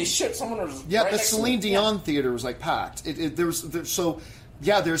 holy shit, someone was Yeah, right the next to Celine me. Dion theater was like packed. There's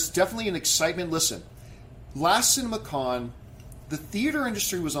definitely an excitement. Listen, last CinemaCon, the theater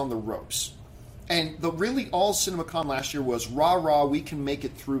industry was on the ropes. And all CinemaCon last year was, rah, rah, we can make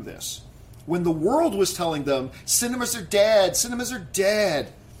it through this. When the world was telling them, cinemas are dead.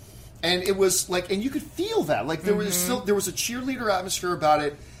 And it was like, and you could feel that. Like there was a cheerleader atmosphere about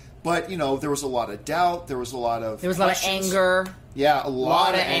it, but there was a lot of doubt. There was a lot of anger. Yeah, a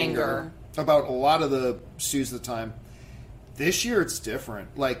lot of anger about a lot of the studios at the time. This year it's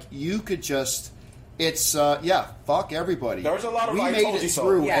different. Like you could just, fuck everybody. There was a lot of we I made told it you so.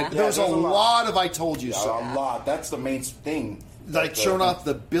 through. Yeah. And there was a lot of I told you so. A lot. That's the main thing. Like showing off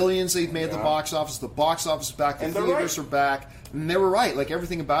the billions they've made at the box office. The box office is back. The theaters are back. And they were right. Like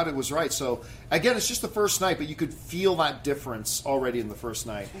everything about it was right. So again, it's just the first night, but you could feel that difference already in the first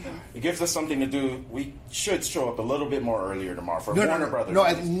night. It gives us something to do. We should show up a little bit more earlier tomorrow for Warner Brothers. No,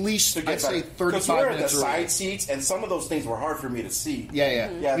 at least I'd say 35 minutes early. Because we were at the side seats, and some of those things were hard for me to see.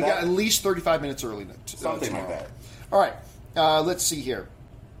 Yeah. We got at least 35 minutes early. Something tomorrow. like that. All right. Let's see here.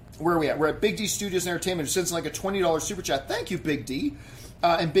 Where are we at? We're at Big D Studios and Entertainment, who sends like a $20 super chat. Thank you, Big D.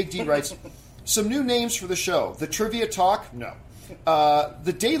 And Big D writes, some new names for the show. The Trivia Talk? No.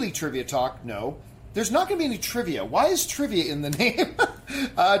 The Daily Trivia Talk? No. There's not going to be any trivia. Why is trivia in the name?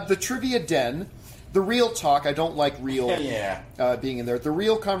 The Trivia Den. The Real Talk. I don't like real being in there. The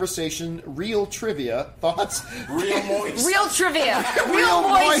Real Conversation. Real Trivia. Thoughts? Real moist. Real trivia. Real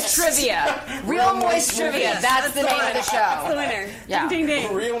moist trivia. Real moist trivia. That's the name of the show. That's the winner. Yeah. Ding, ding,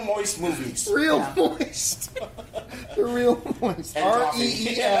 ding. Real moist movies. Real moist. The Real Moist. And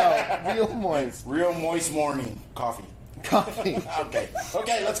coffee. REEL. Real Moist. Real moist morning coffee.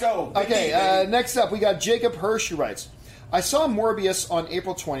 Okay, let's go. Okay, next up we got Jacob Hirsch, who writes, I saw Morbius on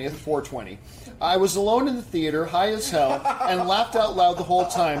April 20th, 420. I was alone in the theater, high as hell, and laughed out loud the whole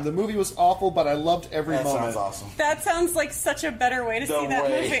time. The movie was awful, but I loved every moment. That sounds awesome. That sounds like such a better way to see that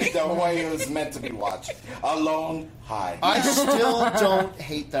movie. The way it was meant to be watched. Alone, high. I still don't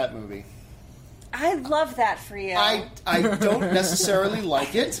hate that movie. I love that for you. I don't necessarily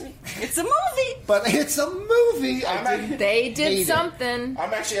like it. It's a movie. But it's a movie. They did something.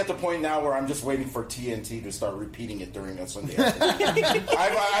 I'm actually at the point now where I'm just waiting for TNT to start repeating it during a Sunday afternoon.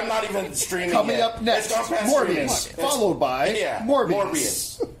 I'm not even streaming Coming yet. up next, Morbius, followed by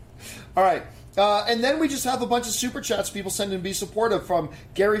Morbius. All right. And then we just have a bunch of super chats people send in to be supportive from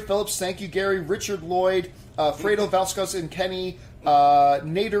Gary Phillips. Thank you, Gary. Richard Lloyd, Fredo Vasquez and Kenny,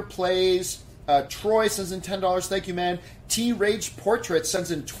 Nader Plays, Troy sends in $10. Thank you, man. T-Rage Portrait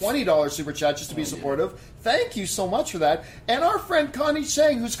sends in $20 super chat just to be supportive. Thank you so much for that. And our friend Connie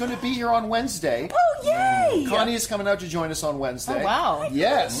Chang, who's going to be here on Wednesday. Oh, yay! Connie is coming out to join us on Wednesday. Oh, wow.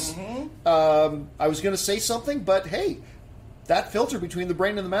 Yes. I was going to say something, but hey, that filter between the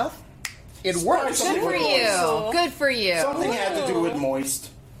brain and the mouth, it works. Good for you. Good for you. Something had to do with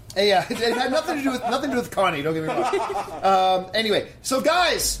moist. Yeah, it had nothing to do with Connie. Don't get me wrong. Anyway, so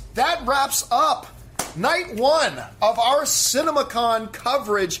guys, that wraps up night one of our CinemaCon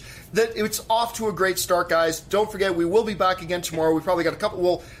coverage. That it's off to a great start, guys. Don't forget, we will be back again tomorrow. We probably got a couple,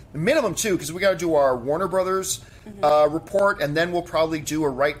 well, minimum two, because we got to do our Warner Brothers report, and then we'll probably do a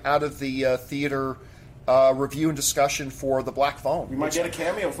right out of the theater review and discussion for The Black Phone. We might get a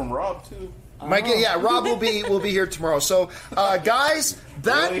cameo from Rob too. Rob will be here tomorrow. So, guys,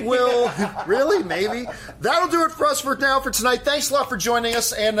 that will maybe that'll do it for us for now for tonight. Thanks a lot for joining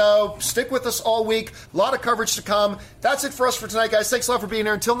us, and stick with us all week. A lot of coverage to come. That's it for us for tonight, guys. Thanks a lot for being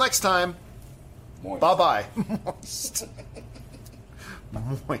here. Until next time, bye bye. Moist.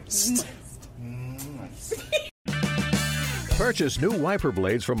 Moist. Purchase new wiper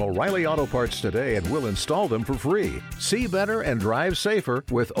blades from O'Reilly Auto Parts today and we'll install them for free. See better and drive safer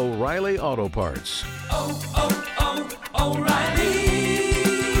with O'Reilly Auto Parts.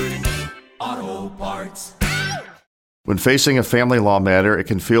 O'Reilly Auto Parts. When facing a family law matter, it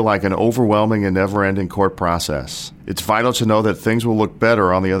can feel like an overwhelming and never-ending court process. It's vital to know that things will look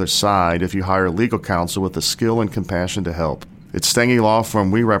better on the other side if you hire legal counsel with the skill and compassion to help. At Stengy Law Firm,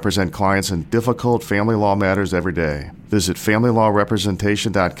 we represent clients in difficult family law matters every day. Visit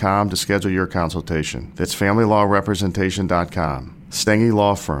FamilyLawRepresentation.com to schedule your consultation. That's FamilyLawRepresentation.com. Stengy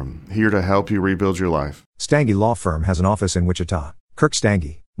Law Firm, here to help you rebuild your life. Stengy Law Firm has an office in Wichita. Kirk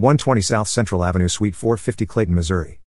Stengy, 120 South Central Avenue, Suite 450, Clayton, Missouri.